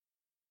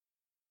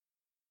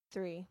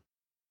3.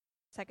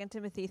 2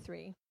 Timothy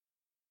 3.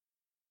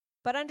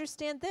 But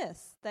understand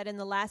this, that in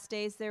the last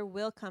days there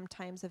will come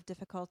times of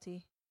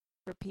difficulty.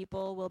 For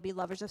people will be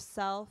lovers of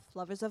self,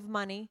 lovers of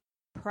money,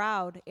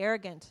 proud,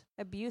 arrogant,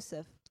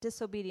 abusive,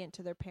 disobedient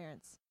to their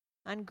parents,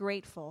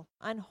 ungrateful,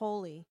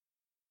 unholy,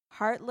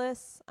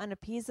 heartless,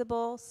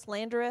 unappeasable,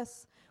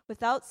 slanderous,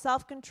 without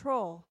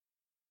self-control,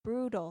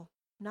 brutal,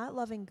 not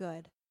loving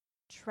good,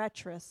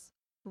 treacherous,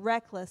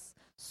 reckless,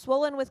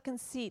 swollen with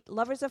conceit,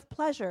 lovers of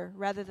pleasure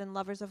rather than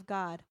lovers of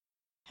God,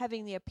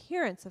 having the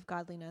appearance of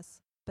godliness,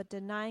 but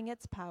denying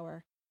its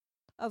power.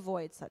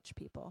 Avoid such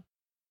people.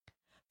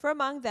 For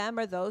among them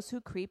are those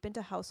who creep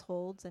into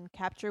households and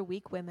capture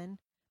weak women,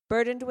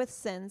 burdened with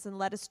sins and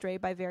led astray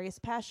by various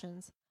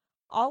passions,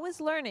 always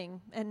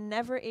learning and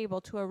never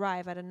able to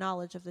arrive at a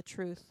knowledge of the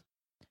truth.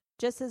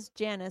 Just as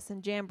Jannes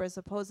and Jambres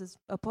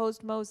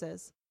opposed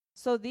Moses,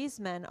 so these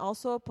men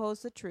also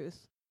oppose the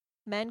truth,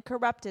 men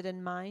corrupted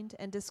in mind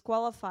and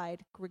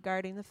disqualified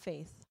regarding the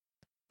faith.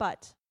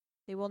 But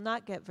they will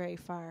not get very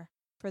far,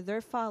 for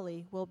their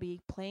folly will be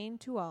plain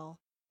to all,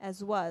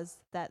 as was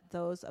that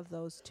those of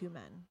those two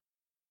men.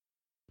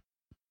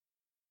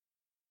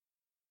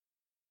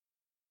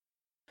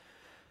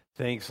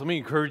 Thanks. Let me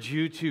encourage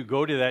you to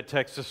go to that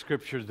text of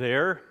Scripture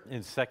there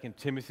in 2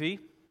 Timothy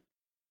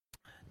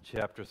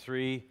chapter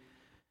 3.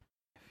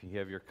 If you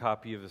have your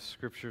copy of the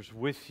Scriptures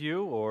with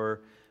you,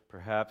 or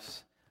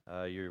perhaps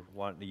you're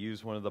wanting to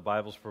use one of the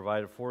Bibles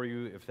provided for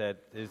you, if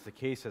that is the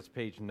case, that's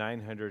page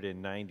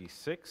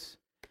 996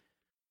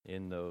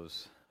 in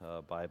those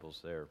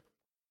Bibles there.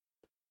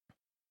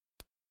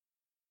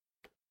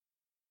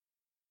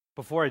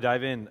 Before I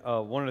dive in,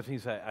 one of the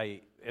things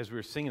I as we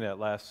were singing that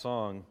last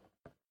song,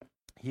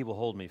 He Will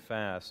Hold Me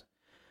Fast,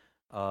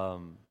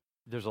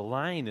 there's a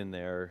line in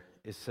there.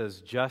 It says,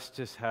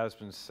 justice has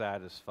been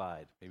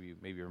satisfied.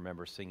 Maybe you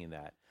remember singing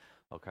that.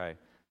 Okay.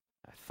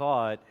 I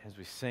thought, as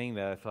we sang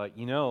that,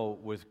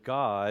 with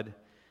God,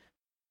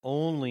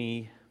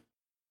 only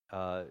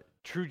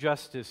true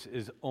justice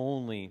is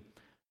only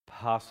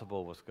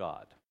possible with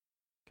God.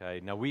 Okay.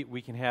 Now,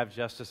 we can have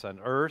justice on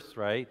earth,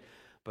 right?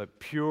 But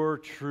pure,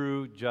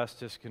 true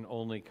justice can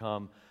only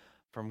come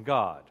from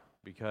God,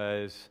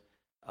 because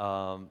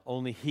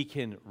only He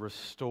can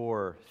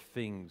restore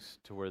things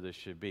to where they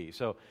should be.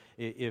 So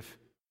if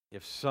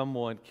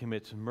someone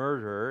commits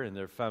murder and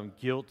they're found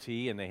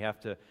guilty and they have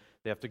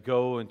to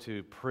go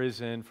into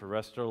prison for the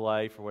rest of their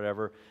life or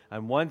whatever,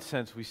 in one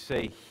sense we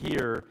say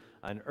here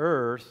on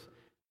earth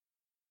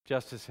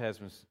justice has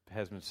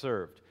been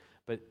served.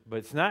 But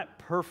it's not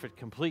perfect,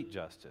 complete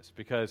justice,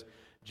 because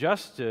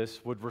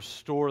justice would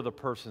restore the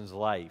person's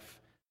life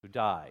who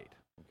died.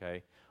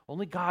 Okay?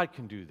 Only God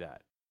can do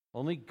that.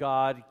 Only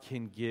God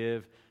can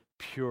give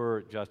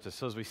pure justice.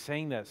 So as we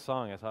sang that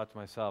song, I thought to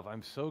myself,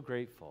 I'm so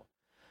grateful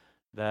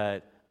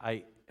that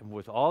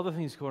with all the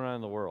things going on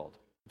in the world,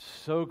 I'm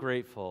so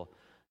grateful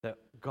that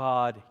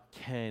God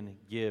can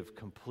give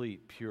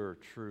complete, pure,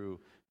 true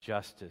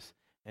justice.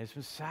 And it's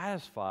been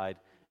satisfied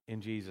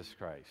in Jesus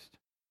Christ.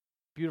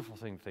 Beautiful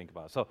thing to think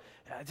about. So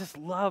I just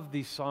love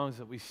these songs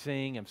that we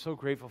sing. I'm so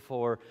grateful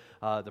for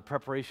the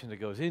preparation that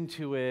goes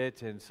into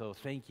it. And so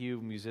thank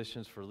you,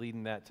 musicians, for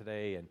leading that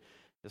today. And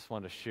just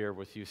want to share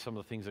with you some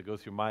of the things that go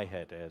through my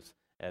head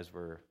as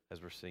we're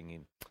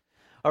singing.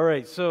 All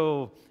right,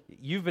 so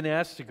you've been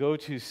asked to go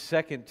to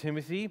 2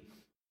 Timothy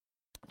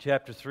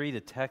chapter 3.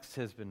 The text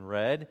has been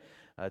read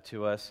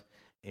to us,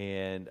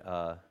 and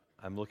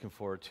I'm looking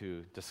forward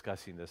to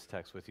discussing this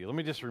text with you. Let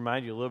me just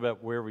remind you a little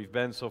bit where we've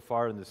been so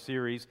far in the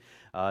series.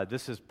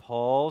 This is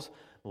Paul's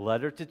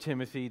letter to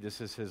Timothy. This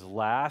is his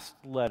last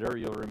letter,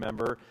 you'll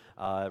remember,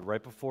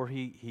 right before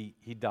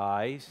he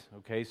dies.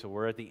 Okay, so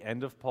we're at the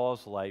end of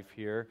Paul's life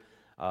here.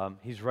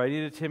 He's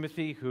writing to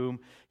Timothy, whom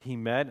he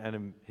met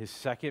on his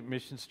second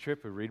missions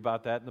trip. We read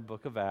about that in the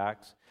book of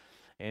Acts.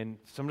 And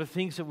some of the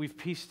things that we've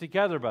pieced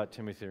together about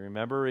Timothy.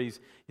 Remember, he's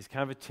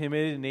kind of a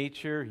timid in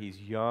nature. He's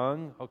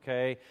young,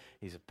 okay?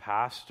 He's a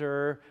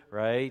pastor,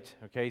 right?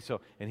 Okay, so,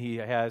 and he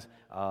has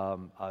a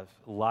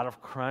lot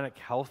of chronic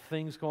health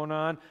things going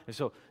on. And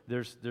so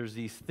there's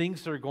these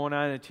things that are going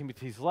on in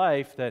Timothy's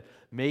life that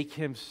make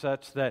him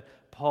such that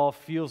Paul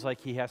feels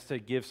like he has to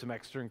give some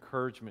extra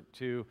encouragement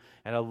to.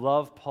 And I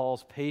love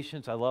Paul's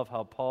patience. I love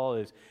how Paul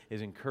is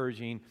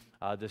encouraging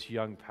this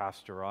young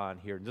pastor on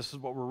here. And this is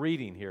what we're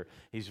reading here.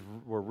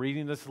 We're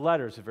reading this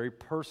letter. It's a very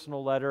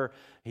personal letter.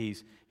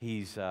 He's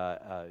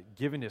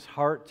given his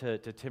heart to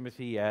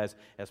Timothy as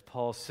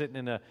Paul's sitting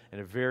in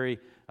a very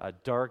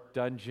dark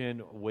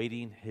dungeon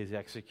waiting his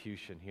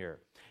execution here.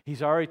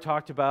 He's already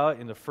talked about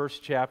in the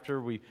first chapter,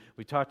 we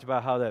talked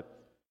about how that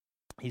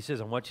he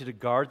says, I want you to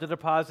guard the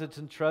deposits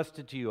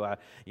entrusted to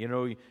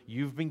you.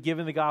 You've been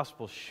given the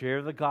gospel.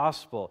 Share the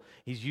gospel.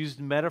 He's used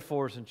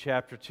metaphors in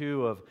chapter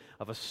 2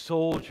 of a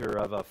soldier,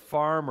 of a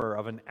farmer,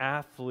 of an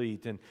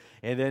athlete, and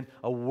then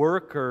a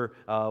worker.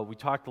 We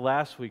talked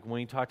last week,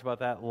 Wayne talked about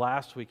that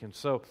last week. And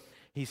so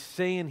he's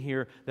saying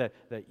here that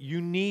you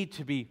need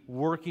to be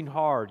working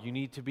hard. You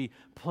need to be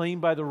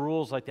playing by the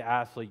rules like the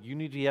athlete. You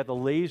need to have the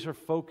laser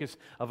focus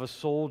of a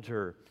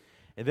soldier.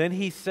 And then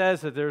he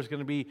says that there's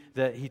going to be,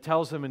 that he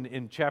tells them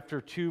in chapter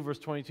 2, verse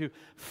 22,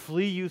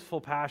 flee youthful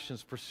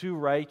passions, pursue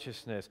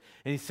righteousness.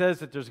 And he says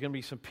that there's going to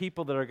be some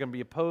people that are going to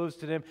be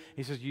opposed to him.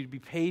 He says, you'd be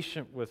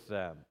patient with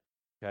them.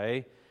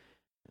 Okay?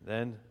 And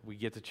then we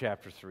get to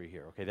chapter 3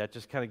 here. Okay, that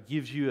just kind of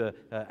gives you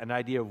an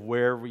idea of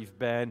where we've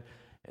been.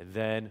 And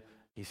then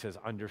he says,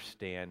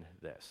 understand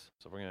this.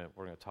 So we're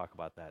going to talk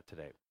about that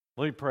today.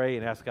 Let me pray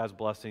and ask God's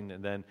blessing,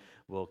 and then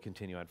we'll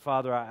continue on.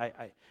 Father,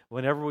 I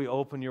whenever we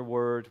open your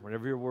word,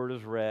 whenever your word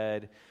is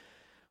read,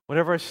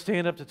 whenever I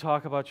stand up to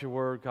talk about your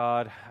word,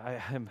 God,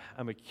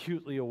 I'm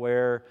acutely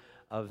aware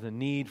of the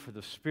need for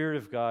the Spirit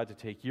of God to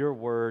take your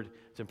word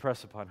to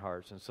impress upon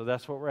hearts. And so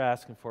that's what we're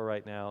asking for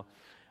right now.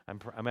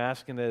 I'm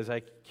asking that as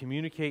I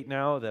communicate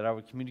now, that I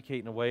would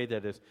communicate in a way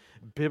that is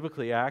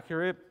biblically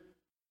accurate,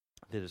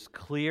 that is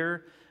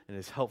clear, and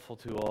is helpful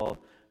to all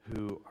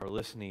who are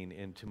listening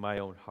into my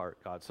own heart,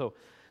 God. So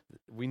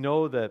we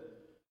know that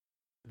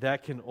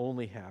can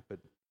only happen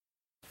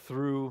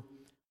through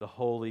the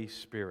Holy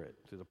Spirit,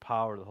 through the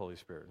power of the Holy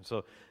Spirit. And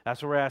so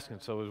that's what we're asking.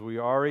 So as we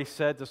already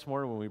said this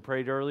morning when we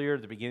prayed earlier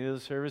at the beginning of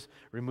the service,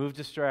 remove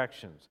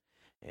distractions,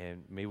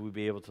 and may we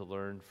be able to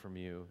learn from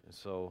you. And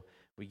so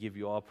we give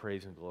you all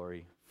praise and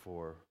glory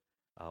for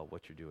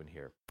what you're doing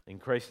here. In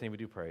Christ's name we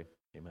do pray.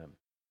 Amen.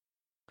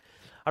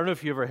 I don't know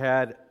if you ever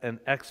had an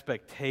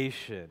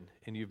expectation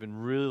and you've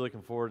been really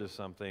looking forward to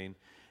something,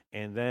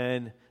 and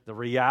then the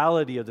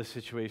reality of the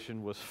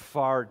situation was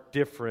far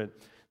different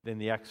than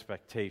the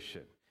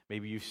expectation.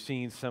 Maybe you've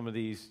seen some of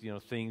these,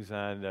 things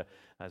on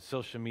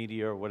social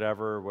media or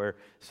whatever, where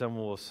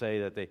someone will say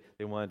that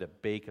they wanted to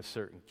bake a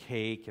certain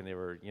cake, and they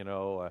were,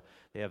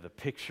 they have the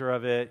picture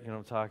of it, what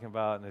I'm talking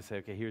about, and they say,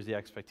 okay, here's the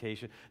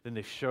expectation. Then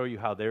they show you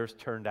how theirs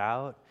turned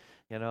out.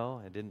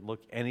 It didn't look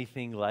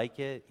anything like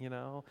it,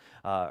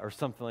 or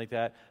something like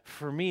that.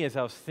 For me, as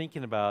I was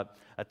thinking about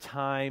a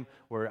time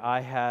where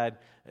I had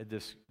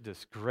this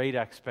great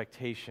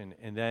expectation,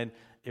 and then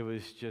it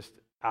was just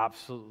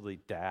absolutely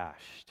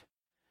dashed.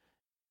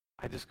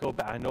 I just go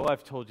back. I know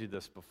I've told you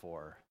this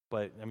before,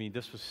 but,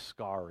 this was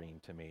scarring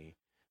to me,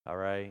 all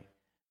right?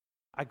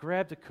 I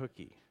grabbed a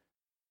cookie,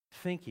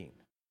 thinking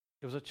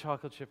it was a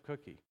chocolate chip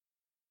cookie.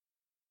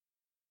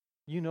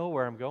 You know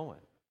where I'm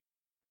going.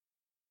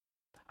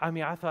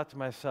 I thought to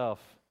myself,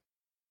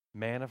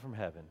 manna from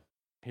heaven,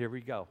 here we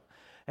go.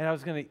 And I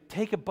was going to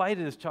take a bite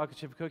of this chocolate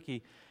chip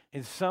cookie,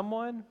 and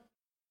someone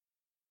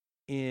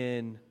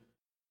in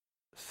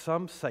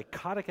some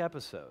psychotic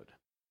episode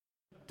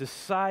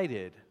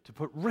decided to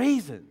put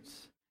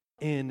raisins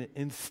in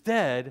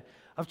instead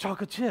of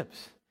chocolate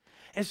chips.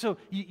 And so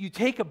you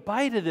take a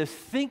bite of this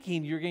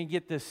thinking you're going to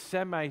get this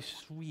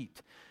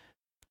semi-sweet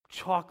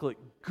chocolate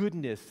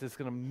goodness that's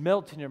going to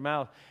melt in your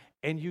mouth,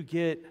 and you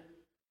get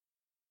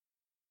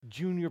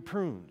junior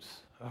prunes,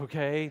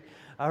 okay?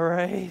 All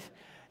right?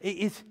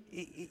 It's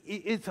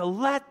a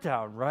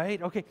letdown, right?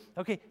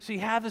 Okay, so you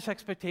have this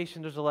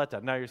expectation, there's a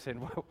letdown. Now you're saying,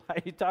 why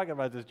are you talking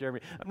about this,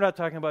 Jeremy? I'm not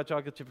talking about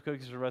chocolate chip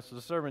cookies for the rest of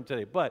the sermon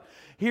today, but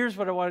here's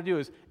what I want to do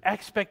is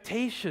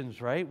expectations,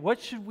 right?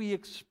 What should we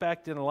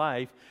expect in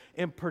life,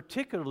 and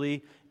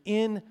particularly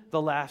in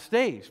the last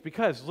days?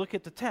 Because look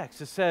at the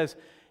text. It says,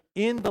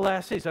 in the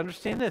last days,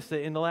 understand this,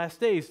 that in the last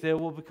days there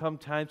will become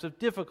times of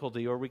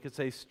difficulty, or we could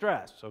say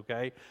stress,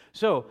 okay?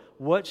 So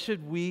what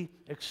should we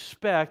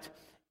expect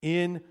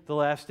in the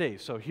last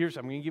days? So I'm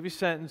going to give you a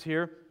sentence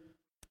here,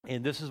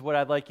 and this is what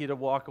I'd like you to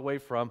walk away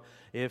from,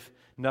 if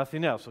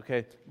nothing else,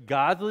 okay?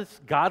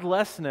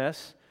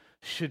 Godlessness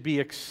should be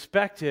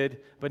expected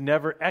but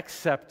never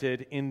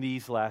accepted in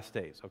these last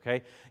days,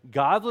 okay?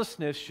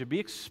 Godlessness should be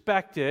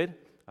expected,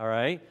 all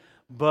right,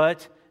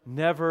 but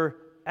never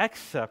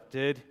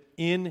accepted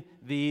in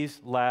these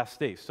last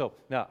days. So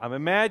now I'm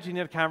imagining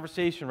a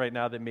conversation right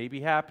now that may be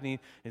happening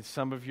in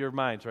some of your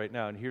minds right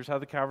now, and here's how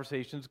the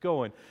conversation's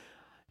going.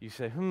 You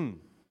say,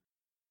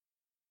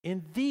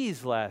 in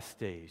these last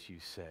days, you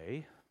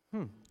say,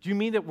 do you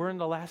mean that we're in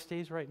the last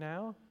days right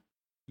now?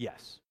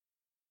 Yes.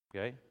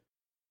 Okay?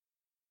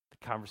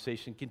 The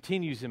conversation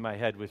continues in my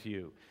head with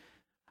you.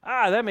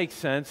 That makes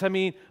sense.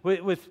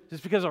 With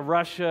just because of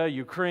Russia,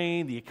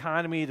 Ukraine, the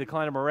economy, the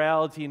decline of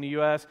morality in the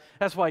U.S.,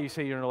 that's why you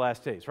say you're in the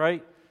last days,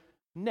 right?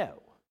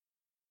 No.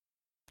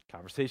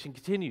 Conversation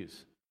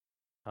continues.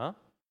 Huh?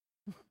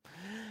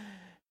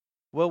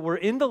 Well, we're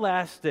in the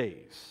last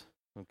days,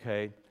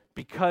 okay,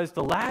 because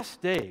the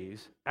last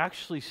days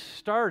actually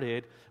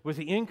started with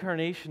the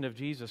incarnation of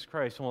Jesus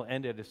Christ and will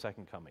end at His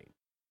second coming.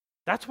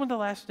 That's when the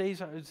last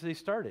days they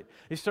started.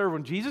 They started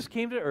when Jesus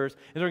came to earth,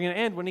 and they're going to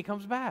end when He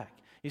comes back.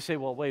 You say,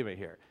 well, wait a minute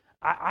here.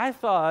 I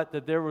thought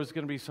that there was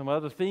going to be some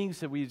other things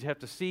that we'd have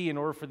to see in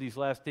order for these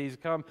last days to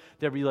come.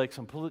 There'd be like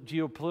some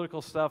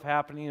geopolitical stuff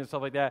happening and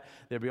stuff like that.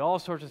 There'd be all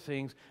sorts of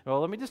things.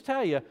 Well, let me just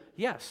tell you,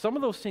 some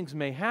of those things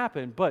may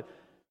happen, but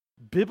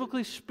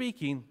biblically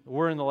speaking,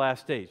 we're in the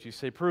last days. You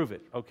say, prove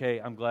it. Okay,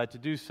 I'm glad to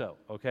do so.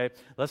 Okay,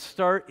 let's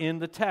start in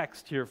the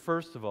text here,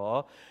 first of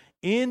all.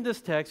 In this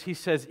text, he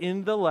says,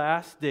 in the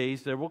last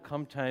days, there will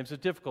come times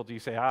of difficulty. You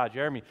say,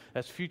 Jeremy,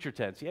 that's future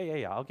tense.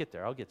 Yeah, I'll get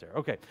there.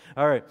 Okay,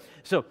 all right.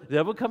 So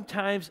there will come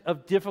times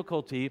of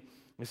difficulty.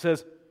 It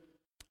says,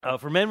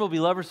 for men will be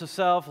lovers of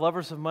self,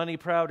 lovers of money,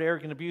 proud,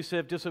 arrogant,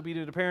 abusive,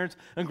 disobedient to parents,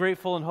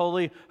 ungrateful and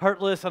holy,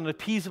 heartless,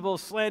 unappeasable,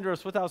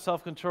 slanderous, without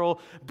self-control,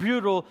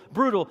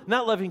 brutal,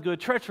 not loving good,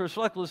 treacherous,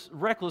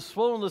 reckless,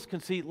 swollen with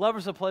conceit,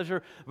 lovers of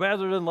pleasure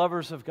rather than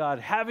lovers of God,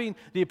 having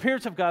the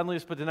appearance of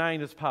godliness but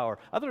denying its power.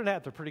 Other than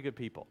that, they're pretty good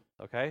people,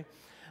 okay?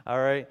 All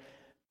right?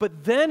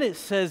 But then it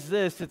says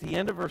this at the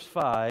end of verse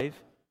 5,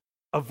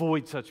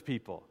 avoid such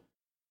people.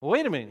 Well,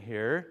 wait a minute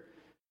here.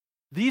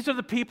 These are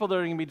the people that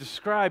are going to be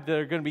described that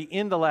are going to be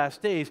in the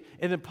last days,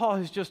 and then Paul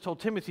has just told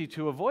Timothy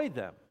to avoid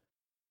them.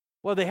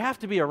 Well, they have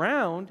to be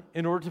around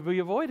in order to be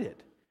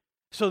avoided.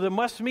 So that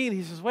must mean,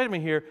 he says, wait a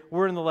minute here,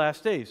 we're in the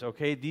last days,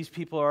 okay? These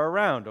people are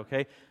around,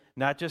 okay?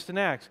 Not just in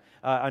Acts,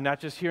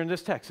 not just here in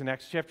this text. In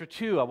Acts chapter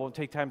 2, I won't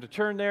take time to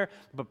turn there,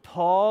 but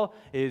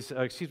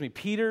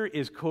Peter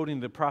is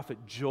quoting the prophet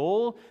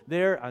Joel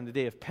there on the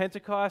day of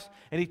Pentecost,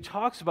 and he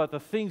talks about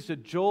the things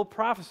that Joel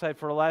prophesied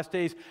for the last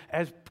days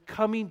as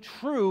coming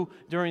true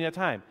during that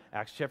time.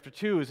 Acts chapter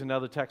 2 is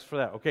another text for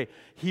that. Okay,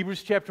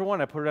 Hebrews chapter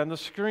 1, I put it on the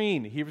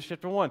screen. Hebrews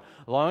chapter 1,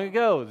 long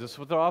ago, this is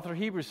what the author of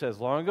Hebrews says,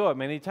 long ago, at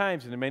many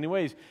times and in many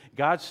ways,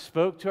 God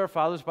spoke to our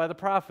fathers by the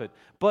prophet.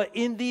 But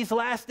in these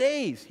last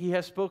days, he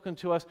has spoken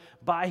to us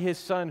by his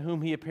Son,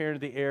 whom he appeared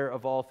the heir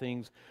of all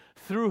things,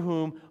 through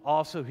whom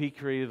also he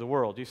created the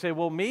world. You say,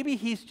 well, maybe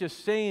he's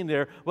just saying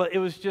there, well, it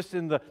was just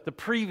in the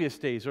previous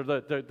days or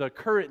the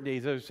current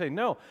days. I was saying,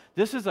 no,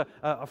 this is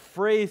a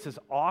phrase that's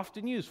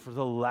often used for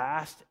the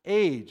last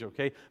age,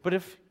 okay? But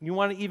if you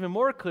want it even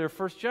more clear,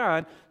 1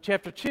 John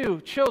chapter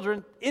 2,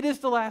 children, it is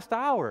the last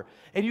hour.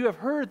 And you have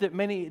heard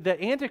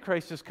that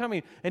Antichrist is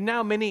coming, and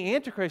now many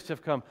Antichrists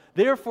have come.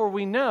 Therefore,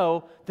 we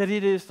know that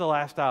it is the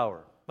last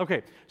hour.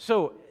 Okay,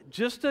 so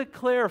just to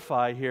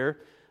clarify here,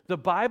 the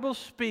Bible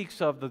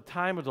speaks of the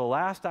time of the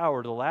last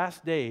hour, the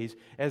last days,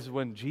 as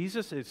when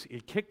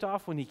it kicked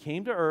off when he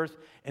came to earth,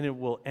 and it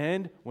will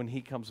end when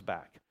he comes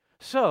back.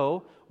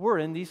 So, we're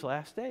in these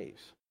last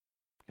days,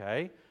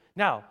 okay?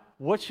 Now,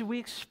 what should we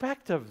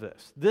expect of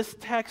this? This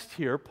text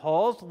here,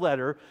 Paul's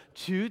letter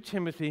to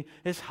Timothy,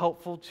 is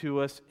helpful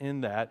to us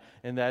in that,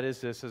 and that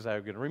is this, as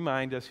I'm going to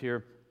remind us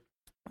here,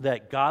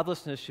 that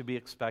godlessness should be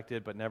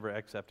expected but never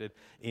accepted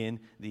in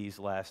these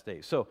last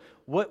days. So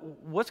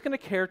what's going to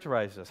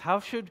characterize this?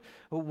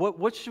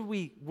 What should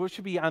we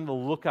be on the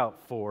lookout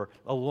for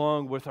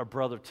along with our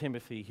brother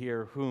Timothy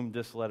here, whom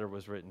this letter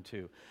was written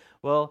to?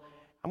 Well,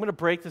 I'm going to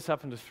break this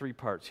up into three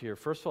parts here.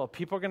 First of all,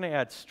 people are going to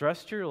add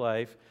stress to your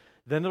life.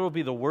 Then there will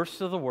be the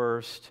worst of the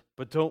worst,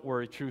 but don't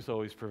worry, truth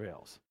always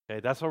prevails. Okay,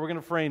 that's how we're going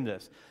to frame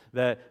this.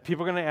 That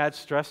people are going to add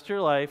stress to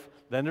your life.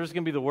 Then there's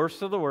going to be the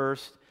worst of the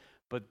worst,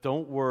 but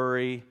don't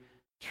worry,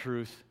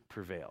 truth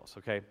prevails,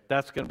 okay?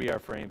 That's going to be our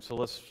frame. So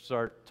let's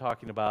start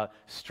talking about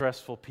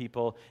stressful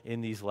people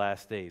in these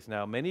last days.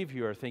 Now, many of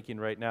you are thinking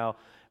right now,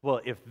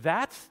 well, if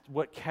that's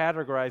what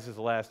categorizes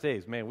the last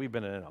days, man, we've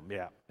been in them.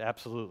 Yeah,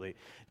 absolutely.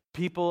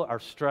 People are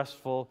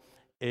stressful,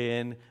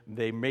 and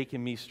they're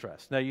making me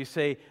stressed. Now you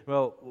say,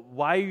 well,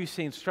 why are you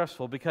saying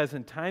stressful? Because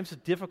in times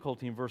of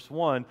difficulty, in verse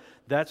 1,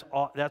 that's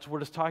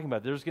what it's talking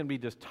about. There's going to be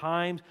just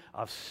times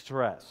of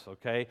stress,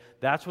 okay?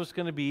 That's what's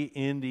going to be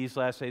in these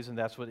last days, and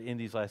that's what in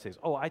these last days.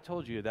 Oh, I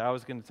told you that I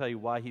was going to tell you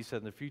why he said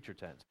in the future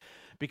tense.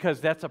 Because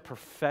that's a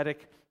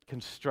prophetic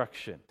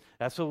construction.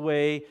 That's a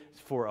way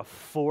for a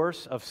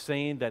force of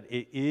saying that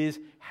it is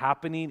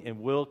happening and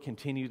will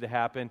continue to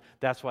happen.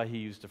 That's why he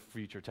used the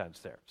future tense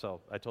there.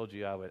 So I told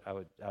you I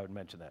would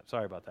mention that.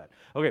 Sorry about that.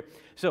 Okay,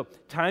 so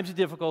times of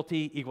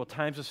difficulty equal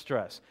times of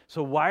stress.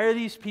 So why are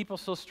these people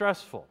so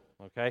stressful?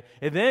 Okay,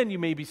 and then you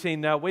may be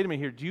saying, now wait a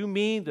minute here. Do you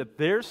mean that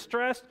they're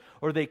stressed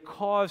or they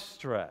cause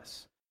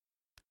stress?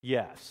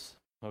 Yes.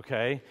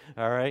 Okay,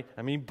 all right?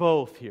 I mean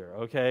both here,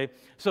 okay?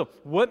 So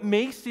what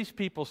makes these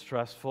people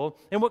stressful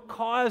and what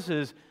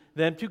causes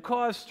them to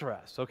cause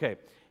stress? Okay,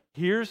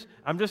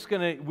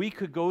 we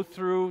could go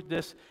through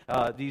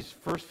these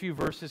first few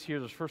verses here,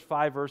 those first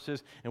 5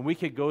 verses, and we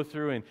could go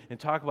through and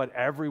talk about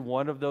every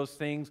one of those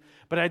things,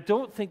 but I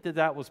don't think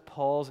that was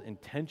Paul's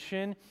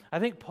intention. I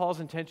think Paul's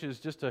intention is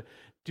just to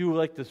do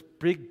like this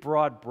big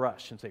broad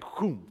brush and say,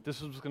 whoom, this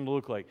is what it's going to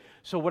look like.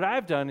 So what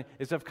I've done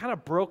is I've kind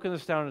of broken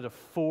this down into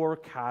 4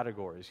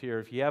 categories here.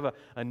 If you have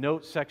a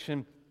note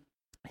section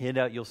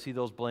handout, you'll see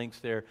those blanks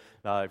there.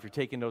 If you're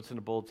taking notes in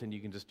the bulletin, you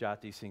can just jot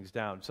these things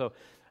down. So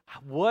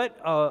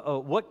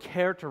what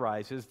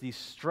characterizes these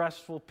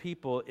stressful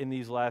people in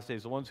these last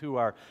days, the ones who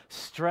are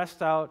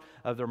stressed out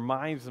of their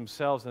minds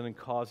themselves and then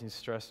causing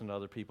stress in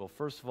other people?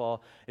 First of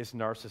all, it's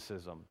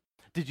narcissism.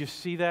 Did you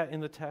see that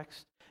in the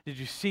text? Did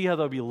you see how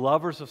they'll be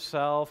lovers of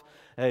self,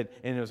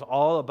 and it was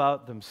all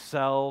about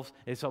themselves.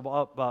 It's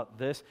all about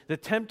this. The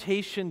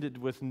temptation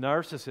with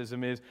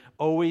narcissism is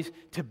always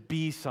to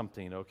be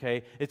something,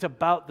 okay? It's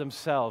about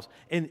themselves.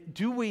 And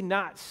do we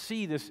not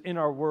see this in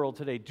our world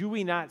today? Do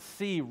we not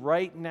see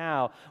right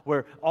now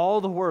where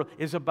all the world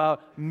is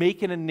about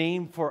making a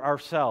name for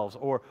ourselves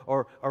or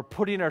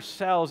putting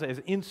ourselves as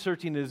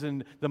inserting as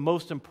in the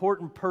most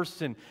important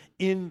person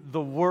in the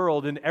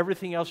world, and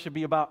everything else should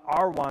be about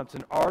our wants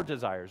and our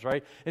desires,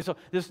 right? And so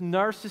this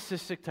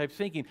narcissistic type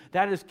thinking,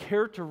 that is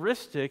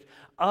characteristic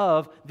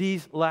of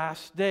these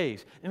last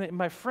days. And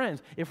my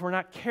friends, if we're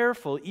not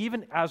careful,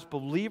 even as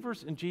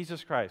believers in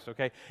Jesus Christ,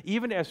 okay,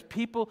 even as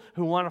people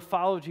who want to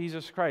follow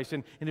Jesus Christ,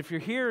 and if you're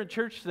here in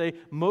church today,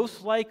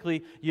 most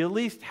likely you at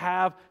least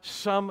have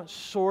some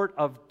sort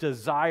of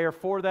desire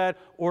for that,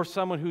 or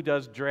someone who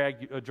does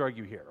drag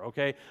you here,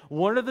 okay?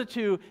 One of the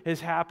two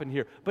has happened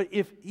here. But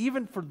if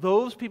even for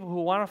those people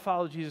who want to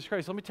follow Jesus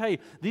Christ, let me tell you,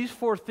 these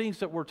four things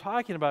that we're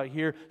talking about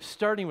here,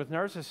 starting with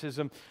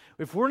narcissism,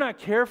 if we're not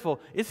careful,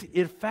 it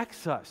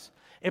affects us.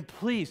 And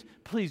please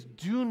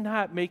do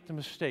not make the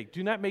mistake.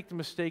 Do not make the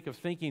mistake of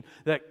thinking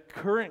that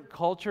current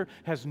culture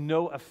has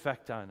no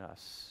effect on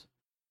us.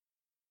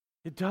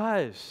 It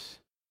does.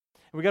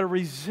 And we got to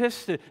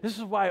resist it. This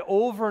is why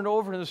over and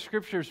over in the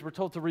scriptures we're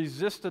told to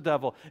resist the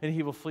devil and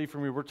he will flee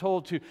from you. We're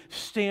told to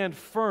stand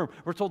firm.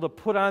 We're told to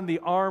put on the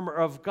armor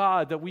of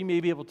God that we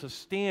may be able to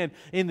stand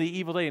in the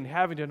evil day, and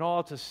having done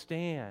all to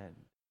stand.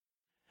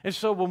 And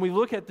so when we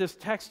look at this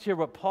text here,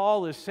 what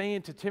Paul is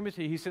saying to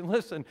Timothy, he's saying,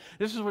 listen,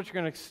 this is what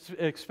you're going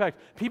to expect.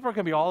 People are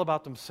going to be all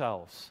about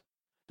themselves.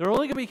 They're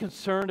only going to be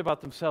concerned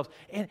about themselves.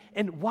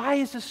 And why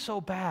is this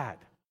so bad?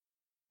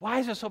 Why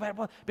is it so bad?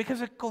 Well,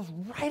 because it goes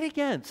right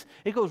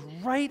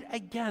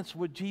against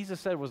what Jesus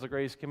said was the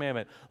greatest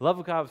commandment.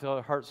 Love God with all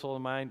your heart, soul,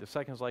 and mind. The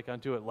second is like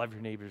unto it, love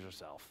your neighbors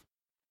yourself.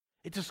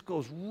 It just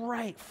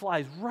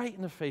flies right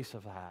in the face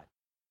of that.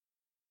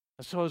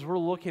 And so as we're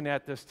looking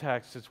at this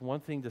text, it's one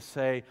thing to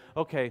say,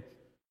 okay,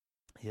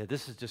 yeah,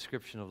 this is a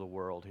description of the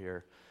world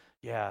here.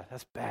 Yeah,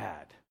 that's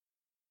bad.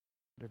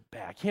 They're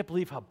bad. I can't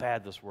believe how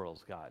bad this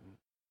world's gotten.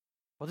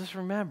 Well, just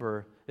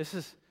remember, this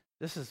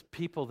is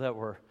people that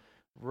were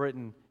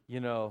written,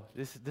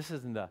 this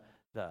is in the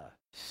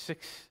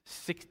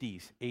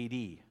 60s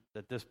AD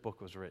that this book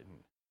was written.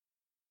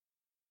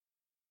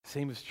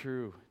 Same is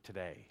true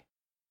today.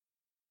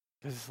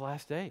 Because it's the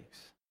last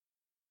days.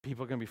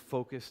 People are going to be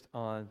focused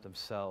on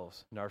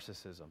themselves,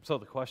 narcissism. So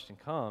the question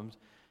comes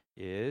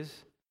is,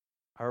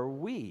 are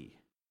we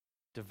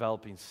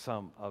developing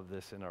some of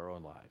this in our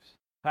own lives?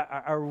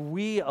 Are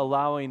we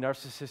allowing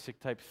narcissistic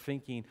type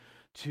thinking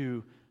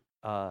to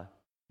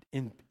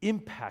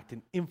impact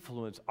and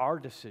influence our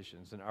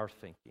decisions and our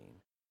thinking?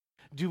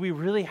 Do we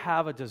really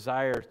have a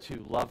desire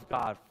to love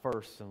God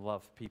first and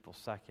love people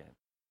second?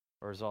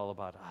 Or is it all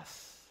about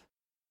us?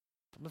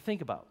 Something to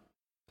think about.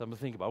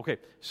 Okay,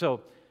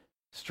 so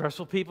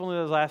stressful people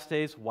in the last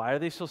days, why are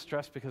they so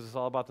stressed? Because it's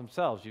all about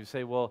themselves. You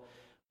say, well,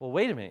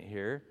 wait a minute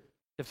here.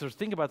 If they're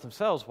thinking about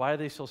themselves, why are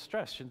they so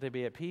stressed? Shouldn't they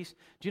be at peace?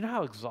 Do you know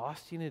how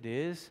exhausting it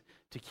is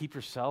to keep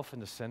yourself in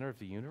the center of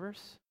the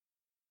universe?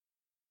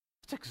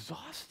 It's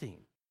exhausting.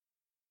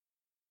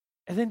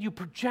 And then you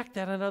project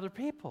that on other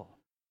people.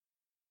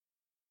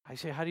 I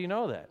say, how do you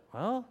know that?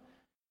 Well,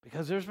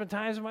 because there's been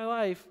times in my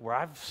life where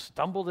I've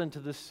stumbled into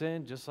this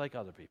sin just like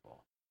other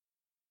people.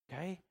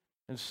 Okay?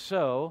 And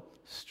so,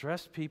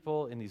 stressed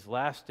people in these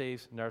last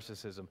days,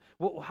 narcissism.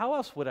 Well, how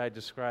else would I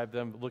describe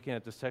them looking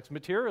at this text?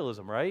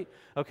 Materialism, right?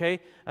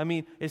 Okay? I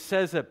mean, it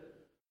says that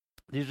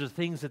these are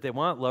things that they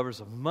want, lovers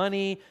of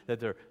money, that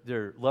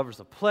they're lovers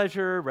of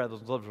pleasure rather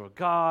than lovers of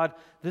God.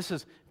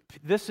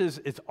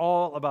 It's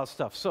all about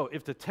stuff. So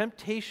if the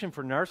temptation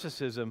for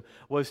narcissism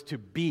was to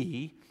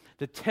be,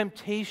 the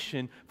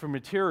temptation for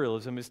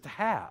materialism is to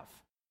have.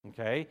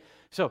 Okay?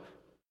 So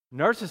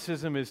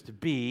narcissism is to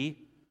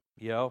be,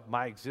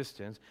 my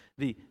existence.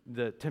 The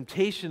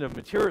temptation of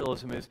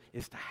materialism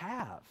is to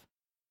have.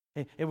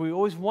 And we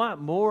always want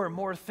more and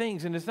more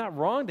things. And it's not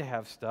wrong to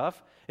have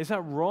stuff. It's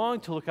not wrong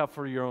to look out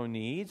for your own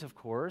needs, of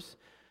course.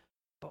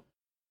 But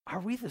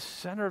are we the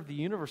center of the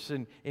universe?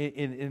 And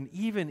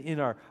even in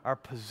our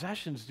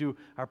possessions, do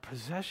our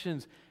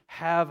possessions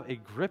have a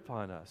grip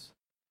on us?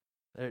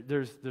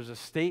 There's a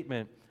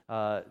statement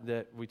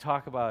that we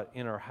talk about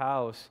in our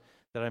house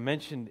that I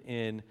mentioned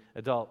in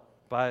adult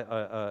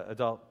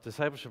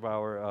discipleship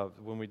hour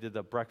when we did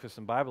the breakfast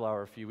and Bible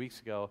hour a few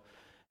weeks ago,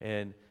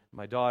 and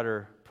my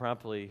daughter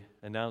promptly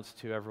announced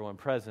to everyone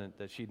present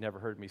that she'd never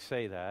heard me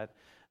say that,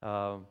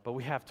 but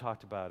we have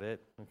talked about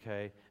it,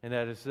 okay? And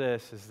that is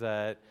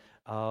that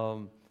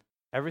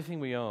everything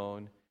we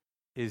own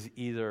is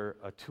either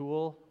a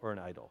tool or an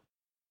idol,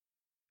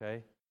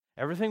 okay?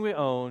 Everything we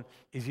own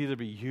is either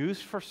be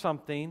used for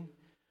something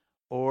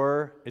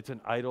or it's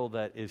an idol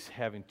that is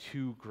having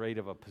too great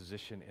of a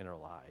position in our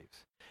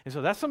lives. And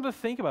so that's something to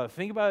think about.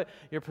 Think about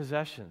your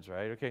possessions,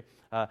 right? Okay,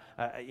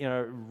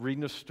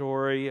 reading a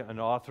story, an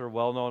author,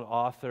 well-known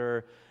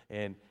author,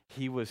 and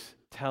he was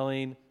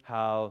telling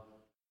how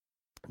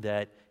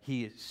that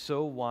he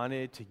so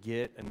wanted to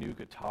get a new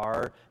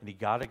guitar, and he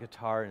got a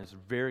guitar, and it's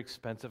a very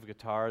expensive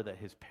guitar that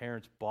his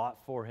parents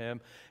bought for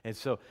him. And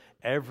so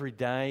every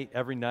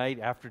night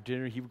after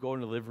dinner, he would go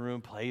in the living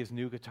room, play his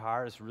new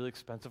guitar, this really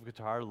expensive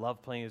guitar,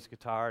 loved playing his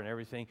guitar and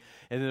everything.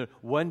 And then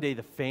one day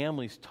the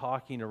family's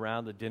talking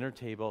around the dinner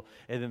table,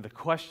 and then the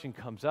question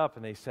comes up,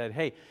 and they said,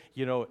 hey,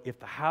 if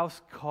the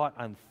house caught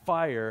on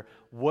fire,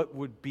 what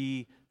would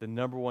be the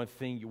number one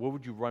thing, what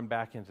would you run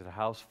back into the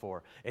house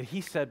for? And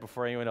he said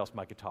before anyone else,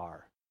 my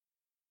guitar.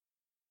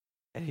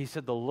 And he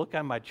said, the look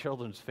on my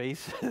children's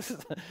faces,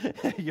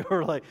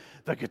 you're like,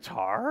 the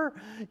guitar?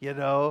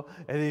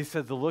 And he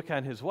said the look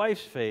on his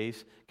wife's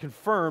face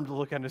confirmed the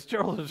look on his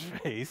children's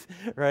face,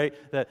 right?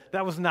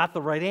 That was not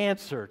the right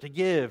answer to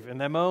give in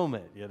that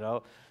moment,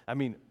 I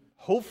mean,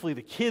 hopefully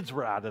the kids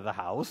were out of the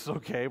house,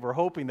 okay? We're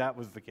hoping that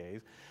was the case.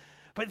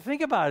 But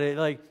think about it,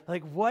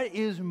 like what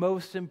is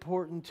most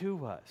important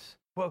to us?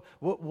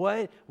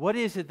 What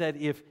is it that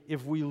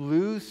if we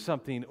lose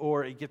something,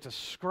 or it gets a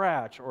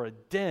scratch or a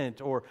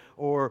dent, or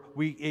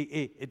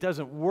it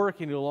doesn't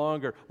work any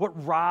longer,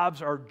 what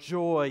robs our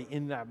joy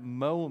in that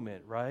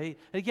moment, right?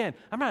 And again,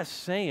 I'm not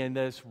saying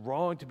that it's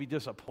wrong to be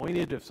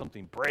disappointed if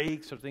something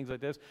breaks or things like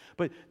this,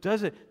 but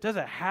does it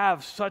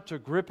have such a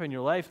grip in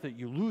your life that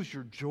you lose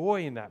your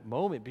joy in that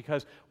moment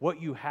because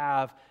what you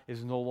have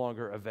is no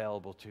longer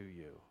available to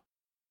you?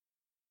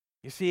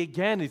 You see,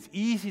 again, it's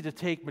easy to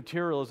take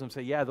materialism and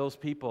say, yeah, those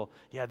people,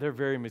 yeah, they're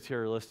very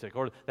materialistic.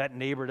 Or that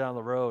neighbor down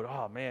the road,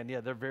 oh, man,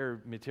 yeah, they're very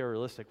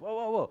materialistic.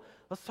 Whoa.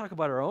 Let's talk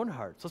about our own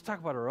hearts. Let's talk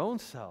about our own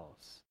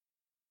selves.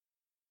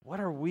 What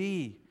are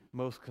we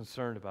most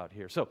concerned about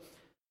here? So,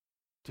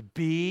 to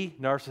be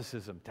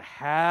narcissism, to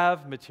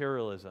have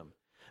materialism.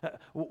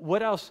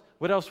 What else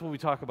will we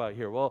talk about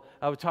here? Well,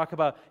 I would talk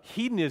about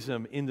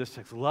hedonism in this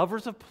text.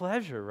 Lovers of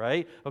pleasure,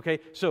 right? Okay,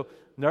 so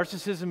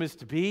narcissism is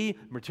to be,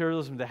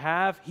 materialism to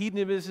have,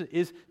 hedonism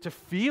is to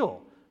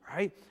feel,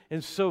 right?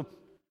 And so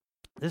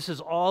this is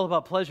all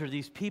about pleasure.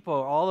 These people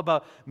are all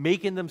about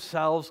making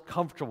themselves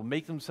comfortable,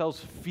 make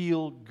themselves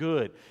feel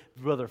good,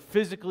 whether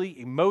physically,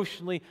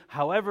 emotionally,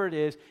 however it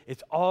is,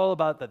 it's all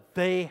about that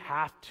they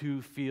have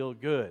to feel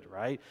good,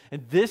 right?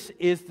 And this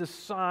is the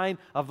sign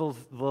of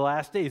the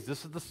last days.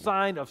 This is the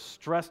sign of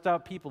stressed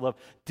out people, of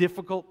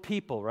difficult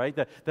people, right?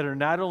 That are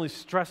not only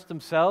stressed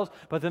themselves,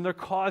 but then they're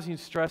causing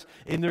stress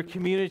in their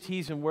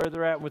communities and where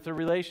they're at with their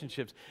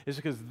relationships. It's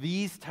because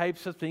these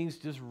types of things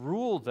just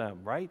rule them,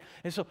 right?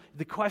 And so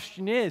the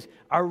question is,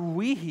 are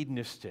we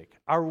hedonistic?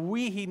 Are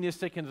we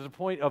hedonistic into the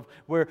point of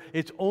where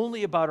it's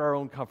only about our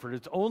own comfort,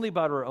 it's only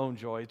about our own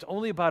joy, it's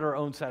only about our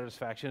own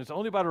satisfaction, it's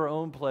only about our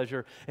own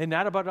pleasure, and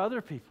not about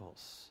other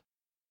people's?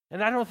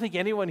 And I don't think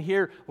anyone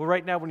here, well,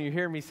 right now when you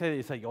hear me say it,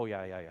 it's like, oh,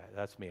 yeah,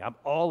 that's me. I'm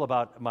all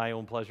about my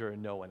own pleasure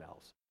and no one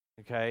else,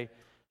 okay?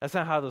 That's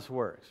not how this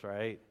works,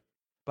 right?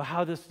 But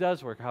how this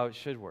does work, how it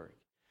should work,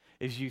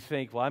 is you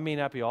think, well, I may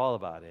not be all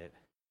about it,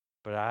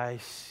 but I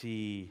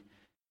see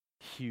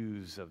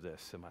hues of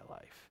this in my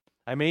life.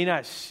 I may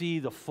not see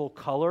the full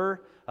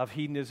color of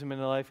hedonism in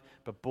my life,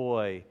 but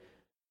boy,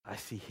 I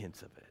see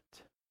hints of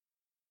it.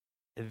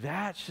 And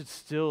that should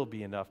still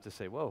be enough to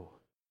say, whoa,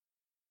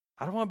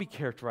 I don't want to be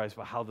characterized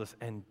by how this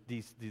and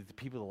these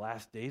people of the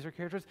last days are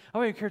characterized. I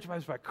want to be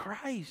characterized by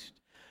Christ,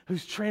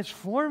 who's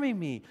transforming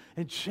me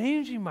and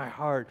changing my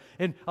heart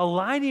and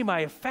aligning my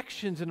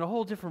affections in a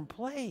whole different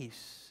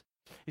place.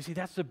 You see,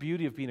 that's the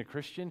beauty of being a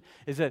Christian,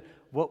 is that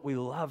what we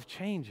love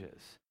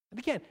changes. And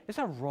again, it's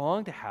not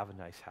wrong to have a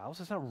nice house.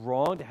 It's not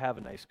wrong to have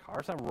a nice car.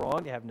 It's not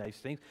wrong to have nice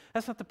things.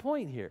 That's not the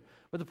point here.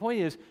 But the point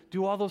is,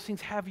 do all those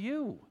things have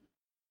you?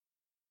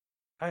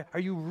 Are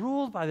you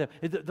ruled by them?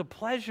 The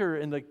pleasure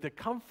and the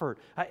comfort.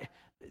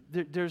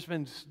 There's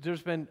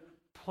been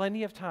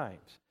plenty of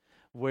times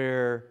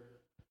where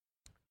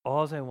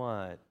all I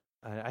want,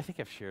 I think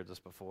I've shared this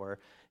before,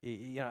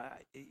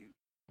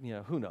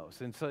 who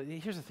knows? And so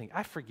here's the thing.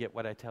 I forget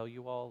what I tell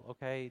you all,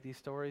 okay, these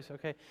stories,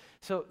 okay?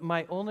 So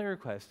my only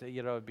request,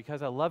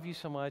 because I love you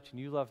so much and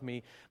you love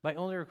me, my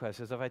only request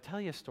is if I tell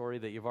you a story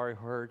that you've already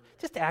heard,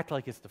 just act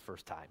like it's the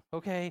first time,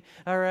 okay?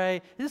 All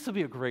right? This will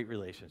be a great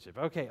relationship,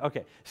 okay?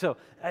 So,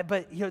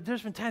 but,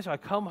 there's been times when I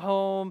come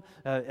home,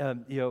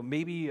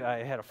 maybe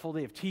I had a full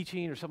day of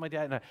teaching or something like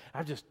that, and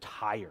I'm just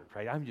tired,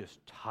 right? I'm just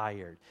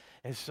tired.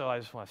 And so I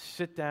just want to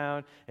sit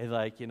down and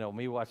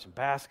maybe watch some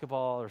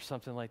basketball or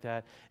something like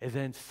that. And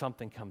then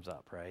something comes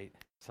up, right?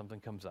 Something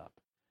comes up.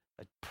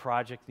 A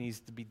project needs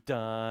to be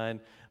done,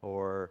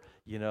 or,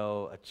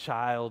 a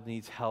child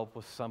needs help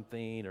with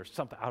something or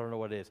something. I don't know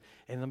what it is.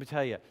 And let me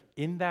tell you,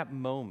 in that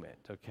moment,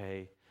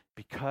 okay,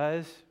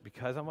 because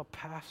I'm a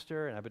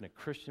pastor and I've been a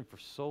Christian for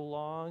so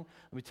long,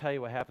 let me tell you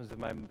what happens in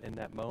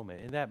that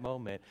moment. In that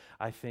moment,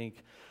 I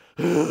think,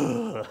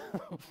 all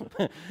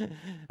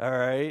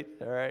right.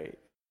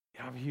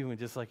 I'm human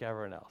just like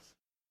everyone else.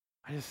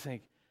 I just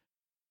think,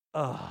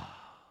 I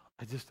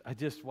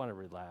just want to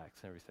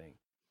relax and everything.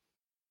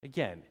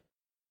 Again,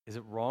 is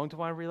it wrong to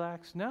want to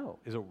relax? No.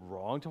 Is it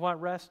wrong to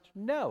want rest?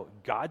 No.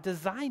 God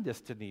designed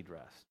us to need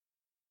rest.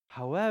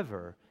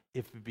 However,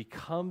 if it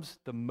becomes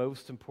the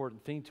most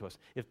important thing to us,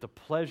 if the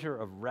pleasure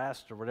of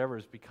rest or whatever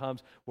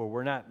becomes where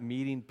we're not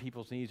meeting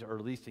people's needs or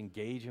at least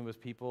engaging with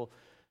people,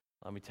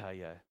 let me tell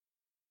you,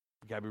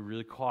 we got to be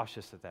really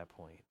cautious at that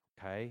point.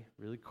 Okay,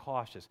 really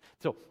cautious.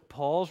 So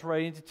Paul's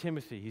writing to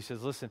Timothy. He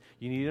says, listen,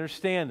 you need to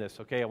understand this,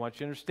 okay? I want you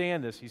to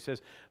understand this. He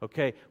says,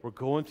 okay, we're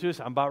going through this.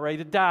 I'm about ready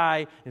to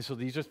die, and so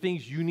these are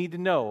things you need to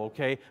know,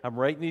 okay? I'm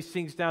writing these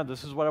things down.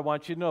 This is what I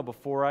want you to know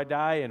before I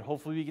die, and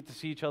hopefully we get to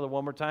see each other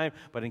one more time.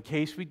 But in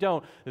case we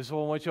don't, this is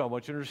what I want you to know. I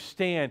want you to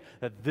understand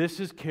that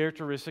this is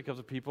characteristic of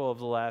the people of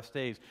the last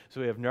days.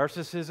 So we have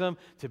narcissism,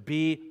 to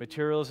be,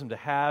 materialism, to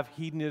have,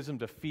 hedonism,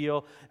 to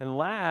feel. And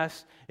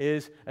last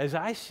is, as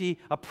I see,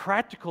 a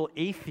practical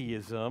atheism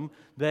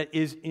that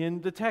is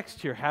in the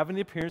text here, having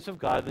the appearance of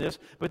godliness,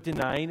 but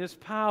denying his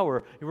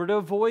power. We're to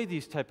avoid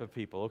these type of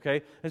people,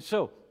 okay? And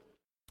so,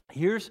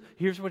 here's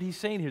what he's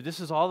saying here. This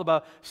is all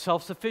about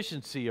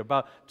self-sufficiency,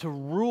 about to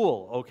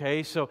rule,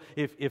 okay? So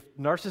if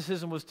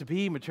narcissism was to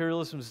be,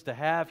 materialism is to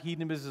have,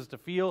 hedonism is to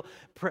feel,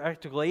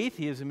 practical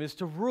atheism is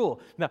to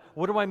rule. Now,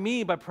 what do I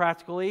mean by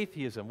practical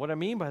atheism? What I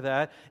mean by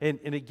that,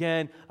 and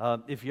again,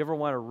 if you ever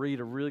want to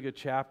read a really good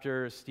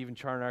chapter, Stephen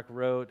Charnock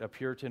a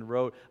Puritan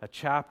wrote a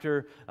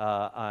chapter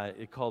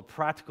called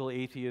Practical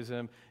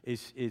Atheism.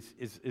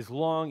 Is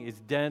long, it's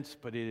dense,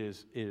 but it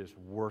is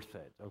worth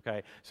it,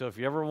 okay? So if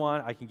you ever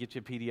want, I can get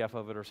you a PDF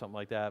of it or something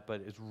like that,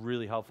 but it's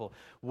really helpful.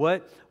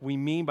 What we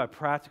mean by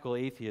practical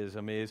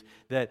atheism is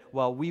that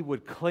while we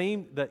would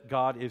claim that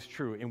God is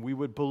true and we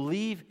would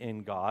believe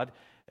in God,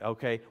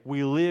 okay,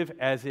 we live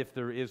as if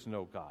there is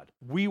no God.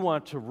 We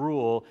want to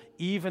rule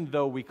even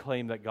though we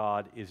claim that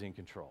God is in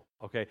control.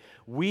 Okay,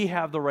 we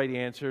have the right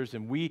answers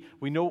and we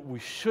know what we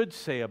should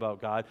say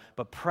about God,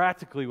 but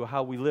practically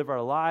how we live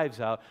our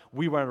lives out,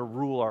 we want to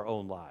rule our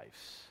own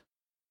lives.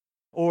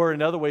 Or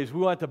in other ways, we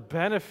want the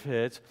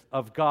benefits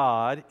of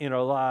God in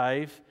our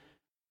life,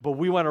 but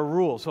we want to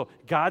rule. So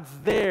God's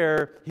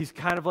there. He's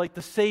kind of like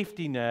the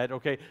safety net,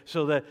 okay?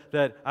 So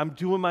that I'm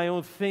doing my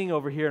own thing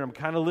over here and I'm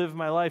kind of living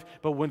my life.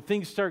 But when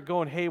things start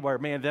going haywire,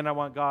 man, then I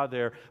want God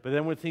there. But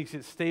then when things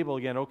get stable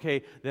again,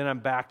 okay, then I'm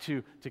back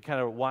to kind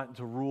of wanting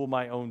to rule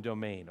my own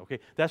domain, okay?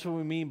 That's what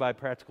we mean by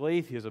practical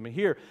atheism. And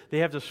here, they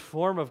have this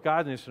form of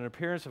godliness, an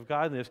appearance of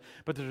godliness,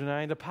 but they're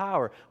denying the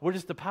power. What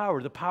is the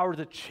power? The power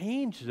that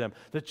changed them,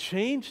 that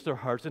changed their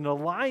hearts and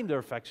aligned their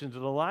affections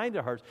and aligned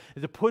their hearts,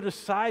 and to put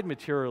aside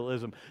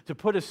materialism, to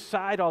put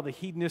aside all the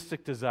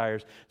hedonistic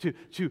desires,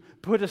 to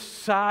put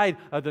aside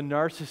the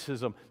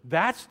narcissism.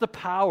 That's the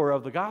power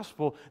of the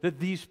gospel that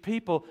these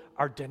people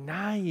are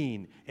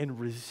denying and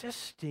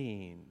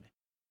resisting.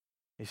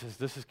 He says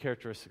this is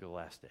characteristic of the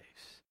last days.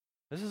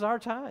 This is our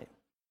time.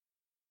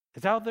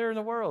 It's out there in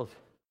the world.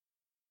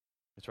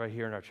 It's right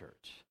here in our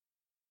church.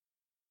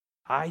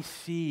 I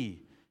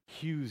see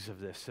hues of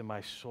this in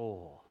my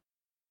soul,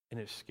 and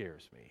it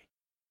scares me.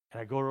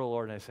 And I go to the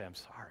Lord and I say, I'm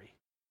sorry.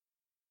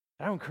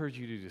 I encourage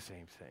you to do the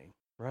same thing,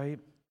 right?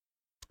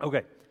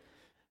 Okay,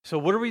 so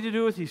what are we to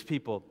do with these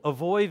people?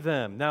 Avoid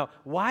them. Now,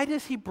 why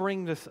does he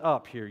bring this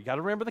up here? You got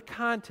to remember the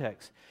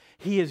context.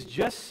 He has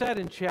just said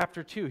in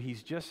chapter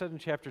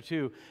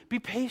 2, be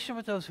patient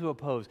with those who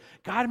oppose.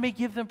 God may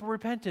give them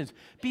repentance.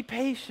 Be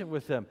patient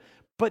with them.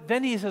 But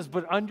then he says,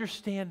 but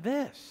understand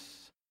this.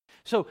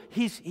 So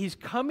he's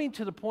coming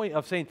to the point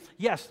of saying,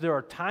 yes, there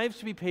are times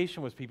to be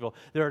patient with people.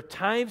 There are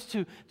times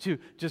to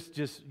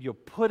just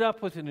put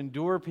up with and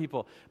endure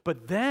people.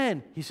 But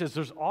then he says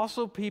there's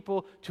also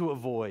people to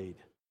avoid.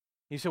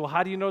 You say, well,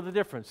 how do you know the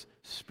difference?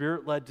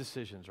 Spirit-led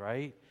decisions,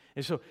 right?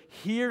 And so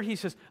here he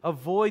says,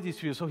 avoid these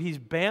people. So he's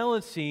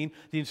balancing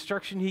the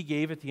instruction he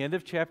gave at the end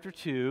of chapter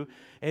 2.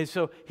 And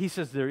so he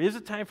says there is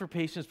a time for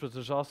patience, but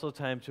there's also a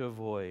time to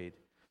avoid.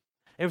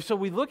 And so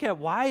we look at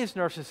why is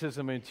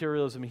narcissism,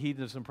 materialism,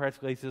 hedonism,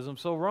 practical atheism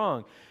so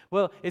wrong?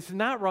 Well, it's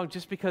not wrong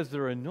just because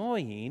they're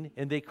annoying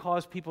and they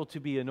cause people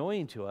to be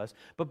annoying to us,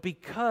 but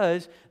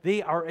because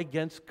they are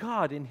against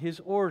God in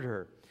his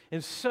order.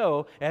 And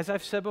so, as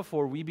I've said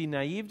before, we'd be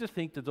naive to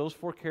think that those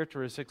four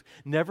characteristics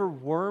never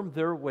worm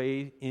their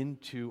way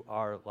into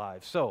our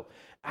lives. So,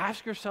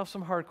 ask yourself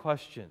some hard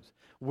questions.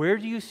 Where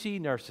do you see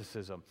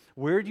narcissism?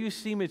 Where do you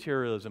see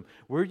materialism?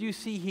 Where do you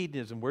see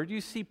hedonism? Where do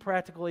you see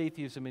practical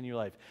atheism in your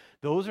life?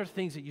 Those are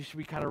things that you should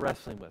be kind of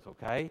wrestling with,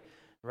 okay?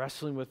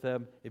 Wrestling with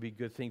them, it'd be a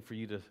good thing for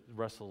you to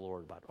wrestle the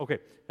Lord about. Okay,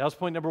 that was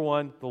point number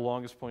 1, the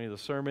longest point of the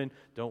sermon.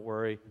 Don't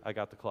worry, I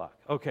got the clock.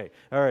 Okay,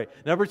 all right.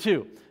 Number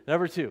two.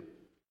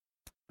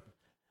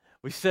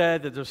 We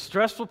said that there's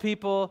stressful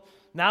people.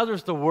 Now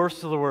there's the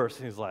worst of the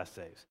worst in these last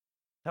days.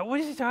 Now, what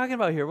is he talking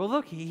about here? Well,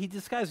 look, he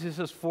disguises. He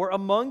says, for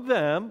among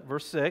them,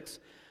 verse 6,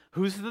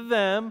 who's the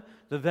them?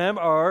 The them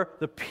are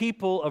the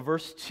people of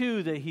verse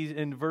 2 that he's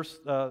in verse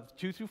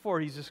 2 through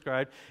 4 he's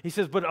described. He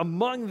says, but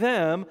among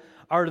them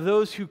are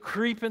those who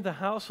creep into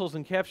households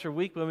and capture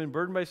weak women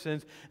burdened by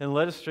sins and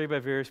led astray by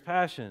various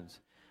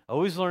passions,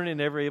 always learning and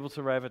never able to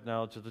arrive at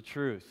knowledge of the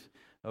truth.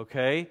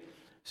 Okay?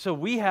 So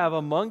we have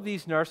among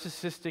these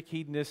narcissistic,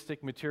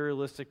 hedonistic,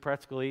 materialistic,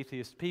 practical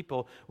atheist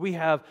people, we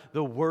have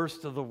the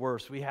worst of the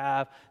worst. We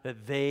have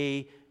that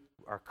they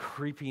are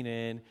creeping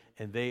in,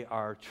 and they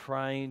are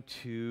trying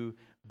to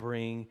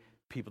bring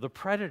people. They're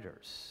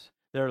predators.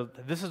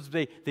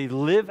 They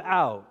live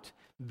out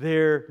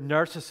their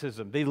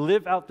narcissism. They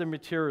live out their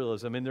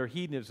materialism and their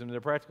hedonism and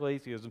their practical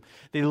atheism.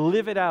 They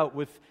live it out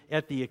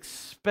at the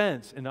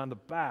expense and on the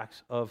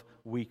backs of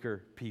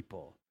weaker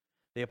people.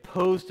 They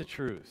oppose the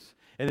truth.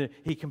 And then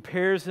he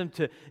compares them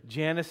to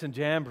Jannes and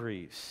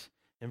Jambres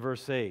in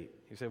verse 8.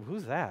 You say,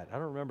 who's that? I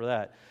don't remember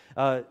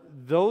that.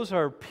 Those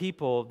are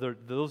people,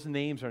 those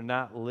names are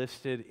not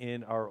listed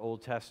in our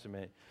Old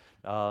Testament.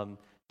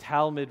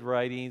 Talmud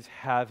writings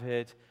have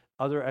it.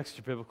 Other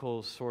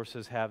extra-biblical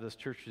sources have this.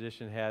 Church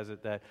tradition has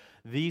it that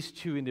these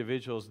two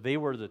individuals, they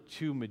were the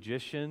two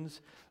magicians.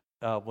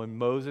 When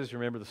Moses,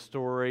 remember the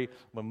story,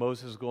 when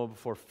Moses is going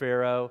before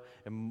Pharaoh,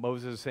 and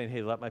Moses is saying,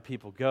 hey, let my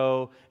people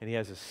go, and he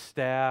has his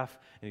staff,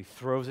 and he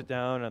throws it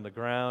down on the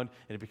ground,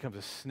 and it becomes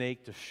a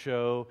snake to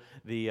show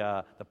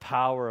the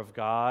power of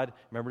God.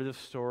 Remember this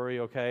story,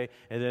 okay?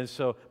 And then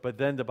but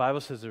then the Bible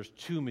says there's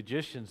two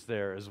magicians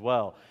there as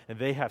well, and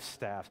they have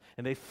staffs,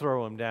 and they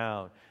throw them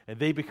down, and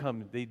they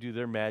do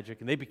their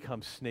magic, and they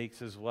become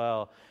snakes as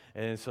well.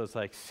 And so it's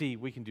like, see,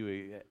 we can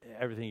do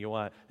everything you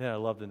want. And I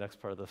love the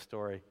next part of the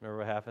story. Remember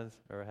what happens?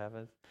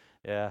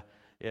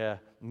 Yeah.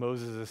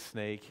 Moses is a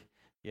snake,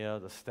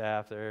 the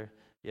staff there.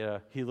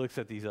 He looks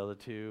at these other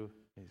two,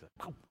 and he's like,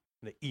 boom,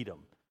 and they eat them.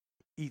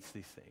 He eats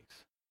these things.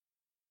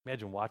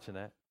 Imagine watching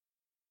that.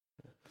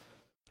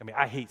 I mean,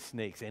 I hate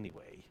snakes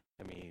anyway.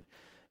 I mean,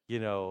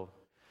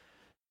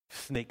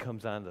 snake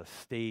comes on the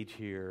stage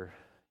here.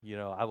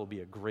 I will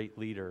be a great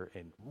leader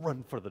and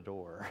run for the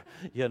door,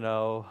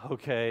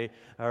 okay,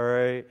 all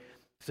right.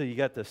 So you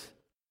got this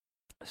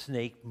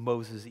snake,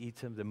 Moses eats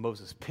him, then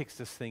Moses picks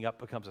this thing up,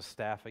 becomes a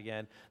staff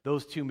again.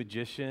 Those two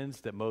magicians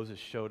that Moses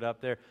showed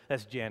up there,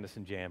 that's Jannes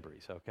and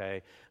Jambres,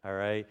 okay, all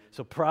right.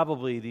 So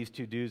probably these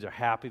two dudes are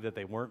happy that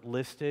they weren't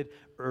listed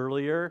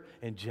earlier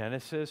in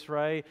Genesis,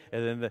 right?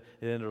 And then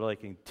they're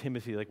like in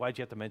Timothy, like, why'd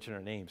you have to mention our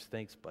names?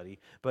 Thanks, buddy.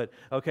 But,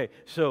 okay,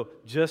 so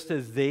just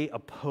as they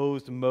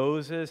opposed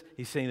Moses,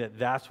 he's saying that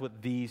that's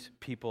what these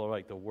people are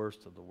like, the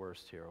worst of the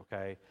worst here,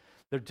 okay?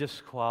 They're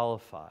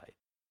disqualified.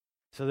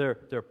 So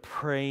they're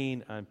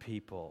preying on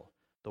people,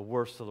 the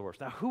worst of the worst.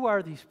 Now, who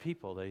are these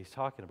people that he's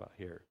talking about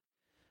here?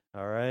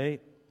 All right?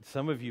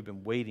 Some of you have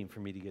been waiting for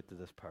me to get to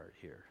this part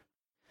here.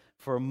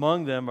 For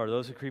among them are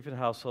those who creep in the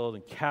household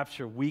and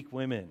capture weak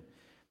women,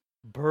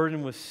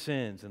 burdened with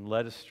sins and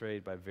led astray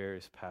by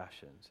various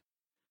passions.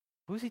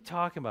 Who's he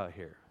talking about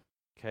here?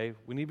 Okay,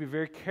 we need to be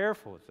very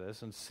careful with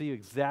this and see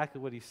exactly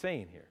what he's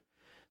saying here.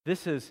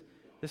 This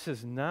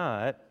is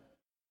not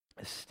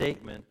a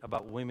statement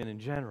about women in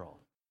general,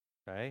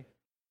 right?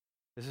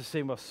 This is a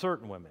statement about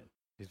certain women.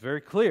 He's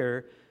very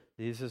clear.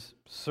 These are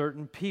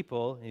certain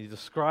people, and he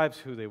describes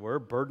who they were,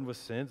 burdened with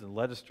sins and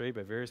led astray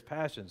by various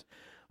passions,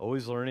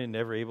 always learning and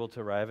never able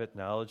to arrive at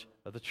knowledge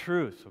of the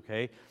truth,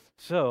 okay?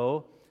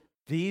 So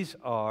these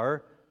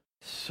are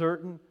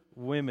certain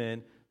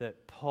women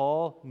that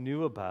Paul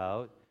knew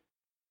about,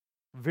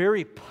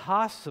 very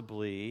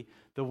possibly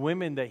the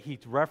women that he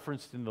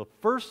referenced in the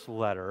first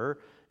letter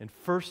in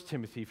 1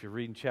 Timothy. If you're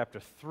reading chapter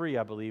 3,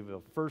 I believe,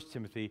 of 1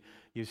 Timothy,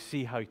 you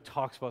see how he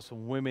talks about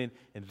some women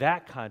in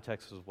that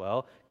context as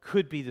well.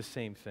 Could be the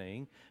same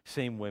thing,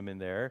 same women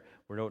there.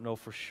 We don't know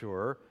for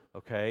sure,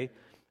 okay?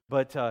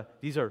 But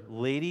these are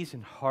ladies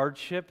in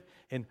hardship,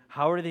 and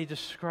how are they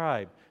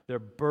described? They're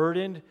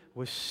burdened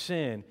with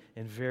sin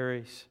and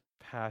various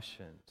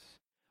passions.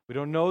 We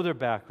don't know their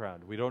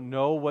background. We don't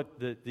know what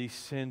these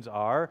sins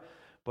are,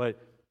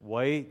 but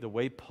the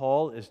way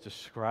Paul is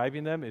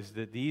describing them is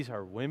that these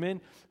are women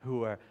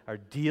who are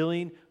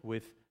dealing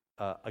with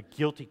a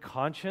guilty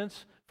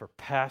conscience for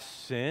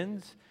past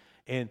sins,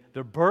 and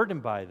they're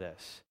burdened by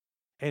this.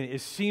 And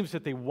it seems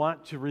that they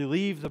want to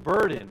relieve the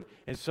burden.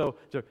 And so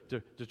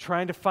they're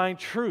trying to find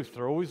truth.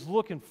 They're always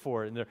looking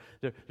for it. And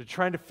they're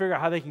trying to figure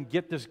out how they can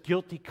get this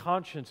guilty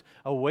conscience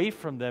away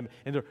from them.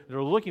 And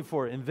they're looking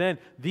for it. And then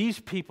these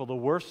people, the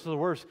worst of the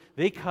worst,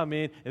 they come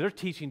in and they're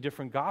teaching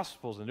different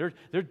gospels. And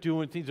they're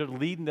doing things. They're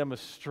leading them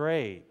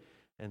astray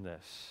in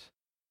this.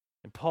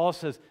 And Paul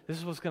says this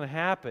is what's going to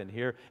happen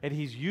here. And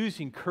he's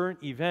using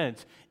current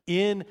events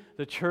in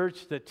the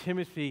church that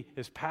Timothy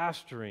is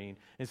pastoring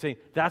and saying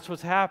that's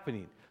what's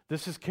happening.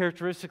 This is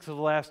characteristics of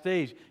the last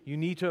days. You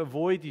need to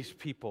avoid these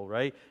people,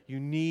 right?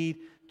 You need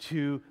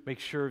to make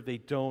sure they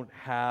don't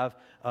have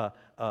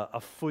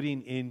a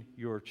footing in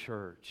your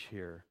church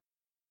here.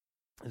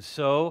 And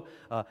so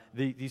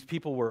these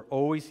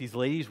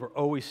ladies were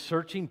always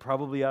searching,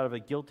 probably out of a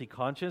guilty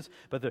conscience,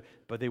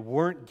 but they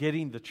weren't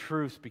getting the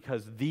truth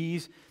because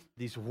these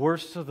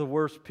worst of the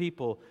worst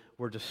people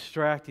were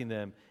distracting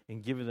them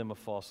and giving them a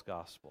false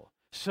gospel.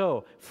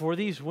 So, for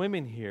these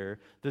women here,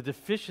 their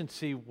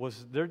deficiency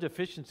was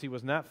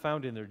not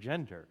found in their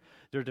gender.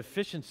 Their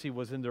deficiency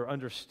was in their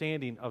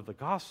understanding of the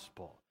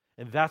gospel.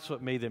 And that's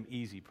what made them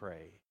easy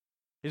prey.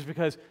 Is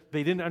because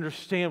they didn't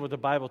understand what the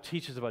Bible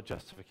teaches about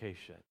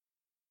justification.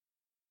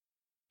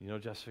 You know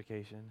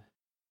justification?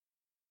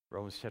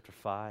 Romans chapter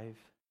 5,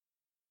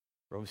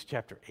 Romans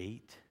chapter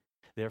 8.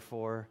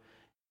 Therefore,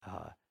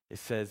 it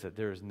says that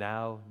there is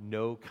now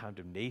no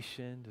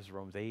condemnation, this is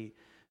Romans 8,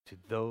 to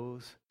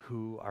those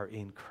who are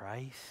in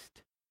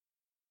Christ.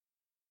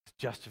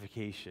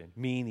 Justification,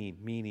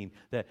 meaning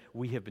that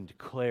we have been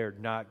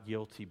declared not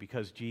guilty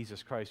because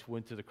Jesus Christ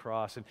went to the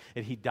cross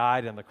and he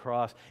died on the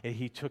cross and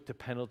he took the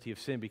penalty of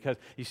sin. Because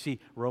you see,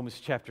 Romans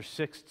chapter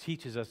 6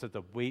 teaches us that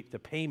the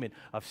payment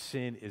of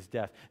sin is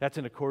death. That's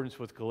in accordance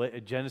with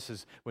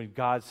Genesis when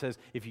God says,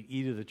 if you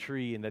eat of the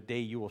tree in that day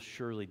you will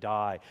surely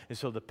die. And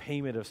so the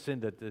payment of sin,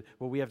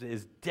 what we have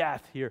is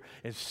death here.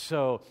 And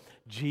so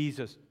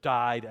Jesus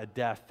died a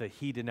death that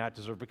he did not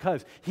deserve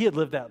because he had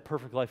lived that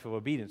perfect life of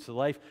obedience, the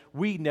life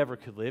we never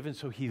could live, and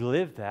so he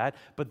lived that,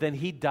 but then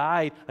he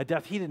died a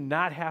death he did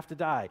not have to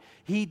die.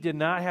 He did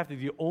not have to.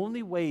 The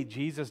only way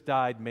Jesus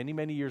died many,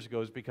 many years ago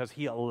is because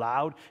he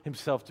allowed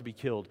himself to be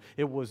killed.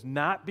 It was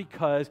not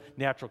because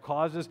natural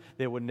causes,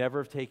 they would never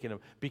have taken him,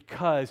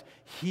 because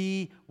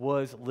he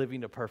was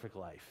living a perfect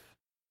life.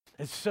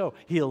 And so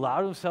he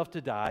allowed himself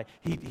to die.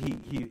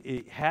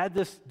 He had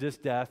this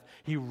death.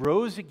 He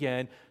rose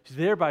again,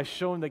 thereby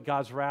showing that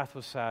God's wrath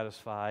was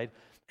satisfied.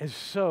 And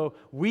so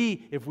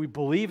if we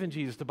believe in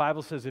Jesus, the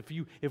Bible says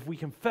if we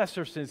confess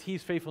our sins,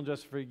 he's faithful and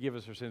just to forgive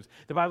us our sins.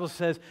 The Bible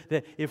says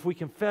that if we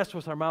confess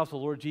with our mouth the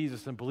Lord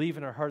Jesus and believe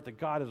in our heart that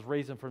God has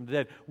raised him from the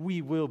dead,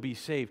 we will be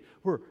saved.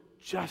 We're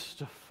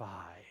justified.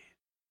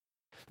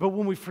 But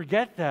when we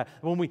forget that,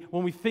 when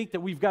we think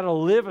that we've got to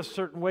live a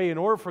certain way in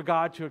order for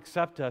God to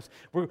accept us,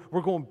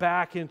 we're going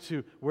back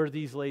into where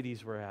these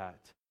ladies were at.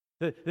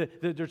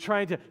 They're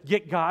trying to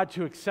get God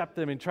to accept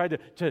them and try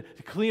to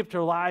clean up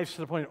their lives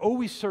to the point of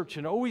always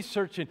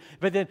searching.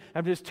 But then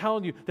I'm just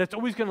telling you, that's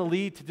always going to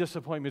lead to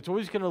disappointment. It's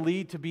always going to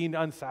lead to being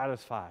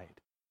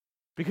unsatisfied.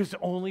 Because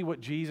only what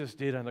Jesus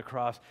did on the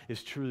cross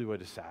is truly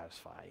what is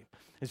satisfying.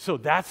 And so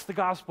that's the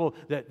gospel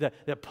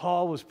that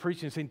Paul was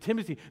preaching, saying,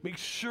 Timothy, make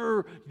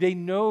sure they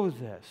know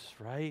this,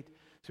 right?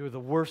 So we're the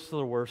worst of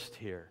the worst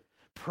here.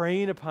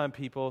 Preying upon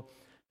people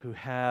who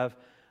have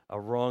a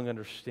wrong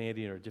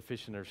understanding or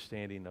deficient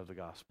understanding of the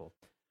gospel.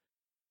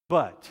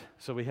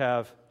 So we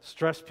have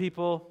stressed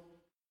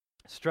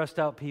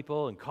out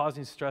people and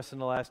causing stress in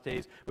the last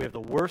days. We have the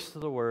worst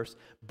of the worst,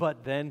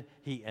 but then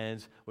he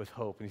ends with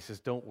hope. And he says,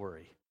 don't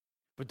worry.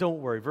 But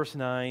don't worry. Verse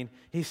 9,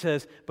 he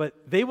says, but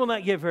they will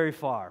not get very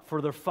far,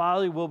 for their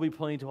folly will be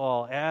plain to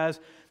all, as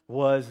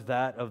was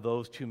that of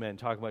those two men,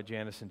 talking about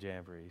Jannes and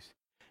Jambres.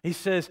 He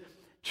says,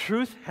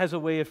 truth has a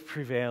way of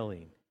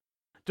prevailing.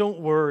 Don't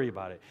worry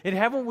about it. And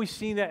haven't we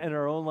seen that in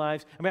our own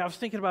lives? I mean, I was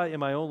thinking about it in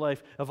my own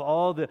life of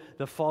all the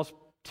false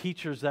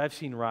teachers that I've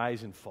seen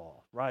rise and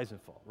fall.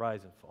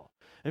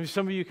 And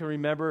some of you can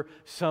remember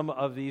some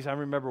of these. I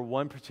remember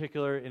one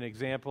particular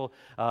example.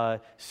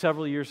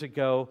 Several years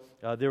ago,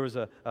 there was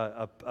a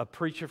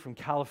preacher from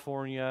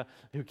California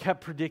who kept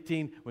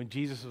predicting when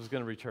Jesus was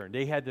going to return.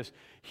 They had this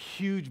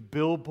huge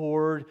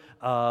billboard.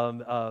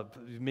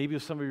 Maybe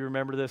some of you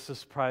remember this. This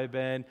has probably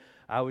been,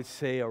 I would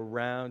say,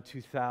 around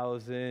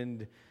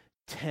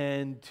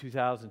 2010,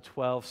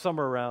 2012,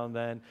 somewhere around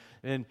then.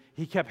 And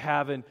he kept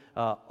having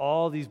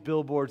all these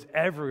billboards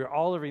everywhere,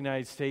 all over the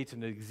United States,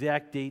 and the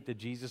exact date that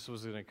Jesus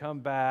was going to come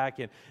back.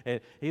 And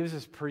he was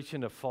just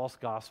preaching a false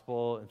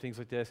gospel and things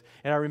like this.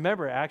 And I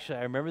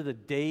remember the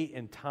date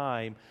and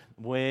time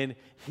when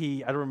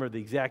I don't remember the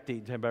exact date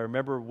and time, but I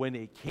remember when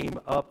it came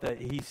up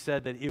that he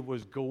said that it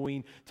was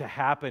going to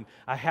happen.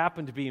 I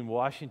happened to be in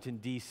Washington,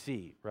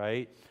 D.C.,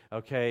 right?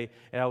 Okay,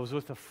 and I was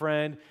with a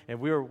friend, and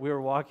we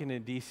were walking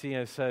in D.C.,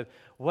 and I said,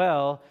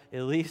 well,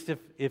 at least if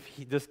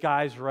this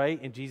guy's right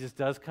and Jesus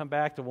does come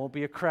back, there won't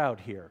be a crowd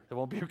here. There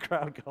won't be a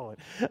crowd going.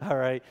 All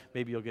right,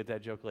 maybe you'll get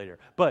that joke later.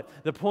 But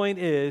the point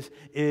is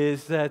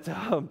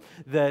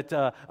that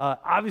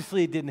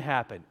obviously it didn't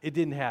happen. It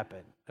didn't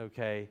happen,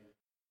 okay?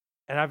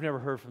 And I've never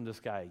heard from this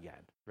guy again,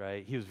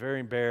 right? He was very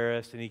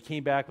embarrassed, and he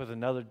came back with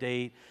another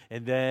date,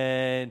 and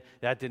then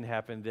that didn't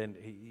happen. Then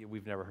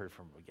we've never heard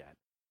from him again.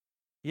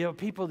 You know,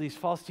 people, these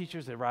false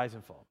teachers, they rise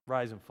and fall,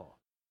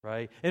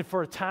 right? And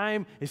for a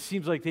time, it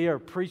seems like they are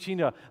preaching,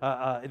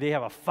 they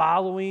have a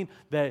following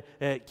that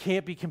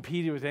can't be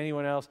competed with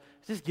anyone else.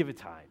 Just give it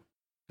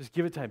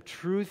time.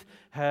 Truth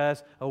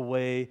has a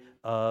way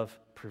of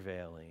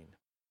prevailing.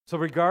 So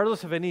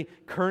regardless of any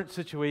current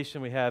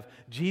situation we have,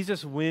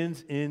 Jesus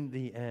wins in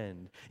the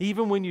end.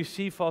 Even when you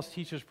see false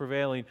teachers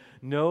prevailing,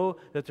 know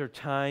that their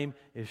time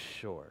is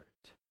short.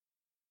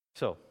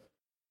 So,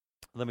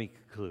 let me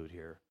conclude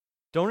here.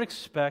 Don't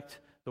expect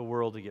the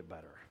world to get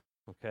better,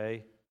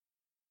 okay?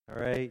 All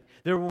right?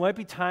 There might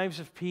be times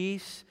of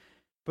peace,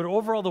 but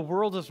overall the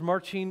world is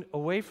marching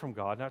away from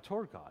God, not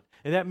toward God.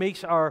 And that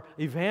makes our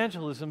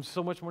evangelism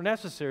so much more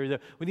necessary, that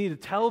we need to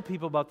tell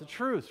people about the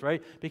truth,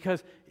 right?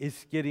 Because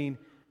it's getting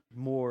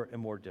more and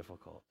more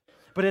difficult.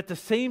 But at the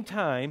same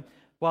time,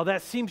 while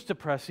that seems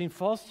depressing,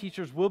 false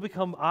teachers will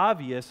become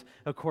obvious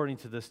according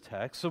to this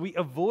text, so we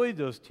avoid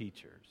those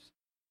teachers.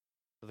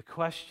 So the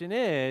question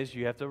is,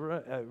 you have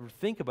to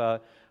think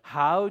about,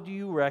 how do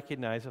you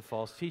recognize a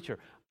false teacher?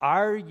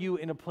 Are you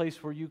in a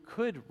place where you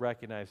could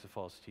recognize a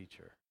false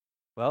teacher?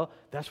 Well,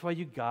 that's why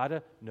you got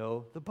to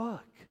know the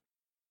book.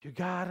 You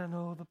got to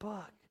know the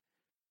book.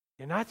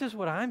 And not just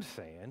what I'm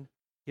saying.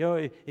 You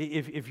know,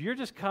 if you're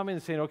just coming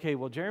and saying, okay,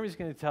 well, Jeremy's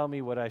going to tell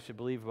me what I should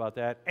believe about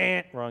that,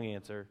 wrong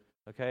answer,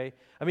 okay?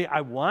 I mean,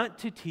 I want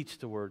to teach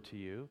the word to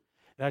you,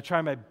 and I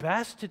try my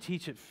best to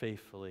teach it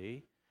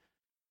faithfully,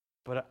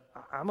 but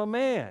I'm a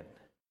man.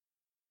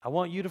 I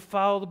want you to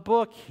follow the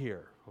book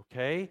here,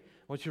 okay?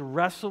 I want you to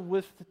wrestle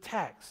with the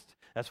text.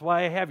 That's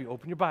why I have you.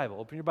 Open your Bible.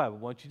 Open your Bible. I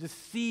want you to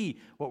see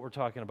what we're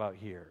talking about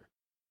here.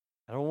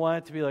 I don't want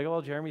it to be like,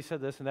 oh, Jeremy said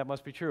this and that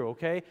must be true,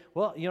 okay?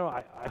 Well, you know,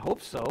 I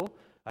hope so.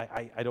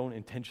 I don't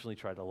intentionally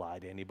try to lie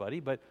to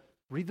anybody, but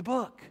read the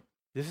book.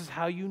 This is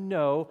how you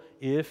know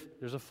if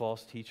there's a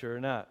false teacher or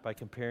not, by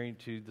comparing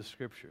to the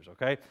scriptures,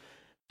 okay?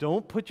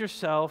 Don't put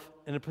yourself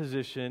in a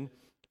position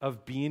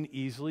of being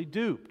easily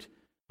duped,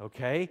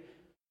 okay?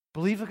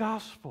 Believe the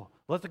gospel.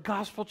 Let the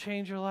gospel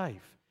change your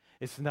life.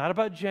 It's not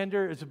about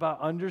gender. It's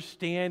about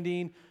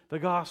understanding the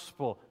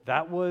gospel.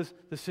 That was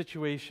the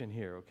situation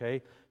here,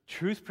 okay?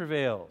 Truth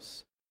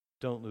prevails.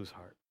 Don't lose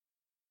heart.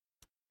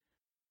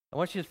 I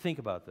want you to think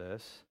about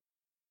this,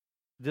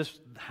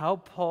 how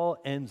Paul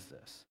ends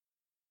this,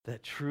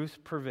 that truth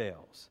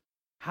prevails.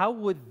 How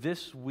would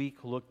this week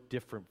look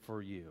different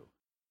for you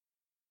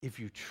if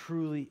you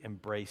truly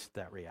embraced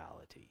that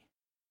reality?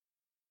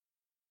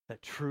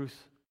 That truth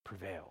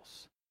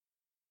prevails.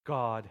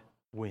 God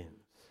wins.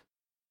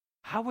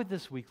 How would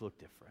this week look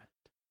different?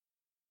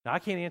 Now, I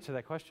can't answer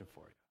that question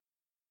for you.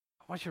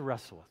 I want you to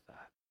wrestle with that.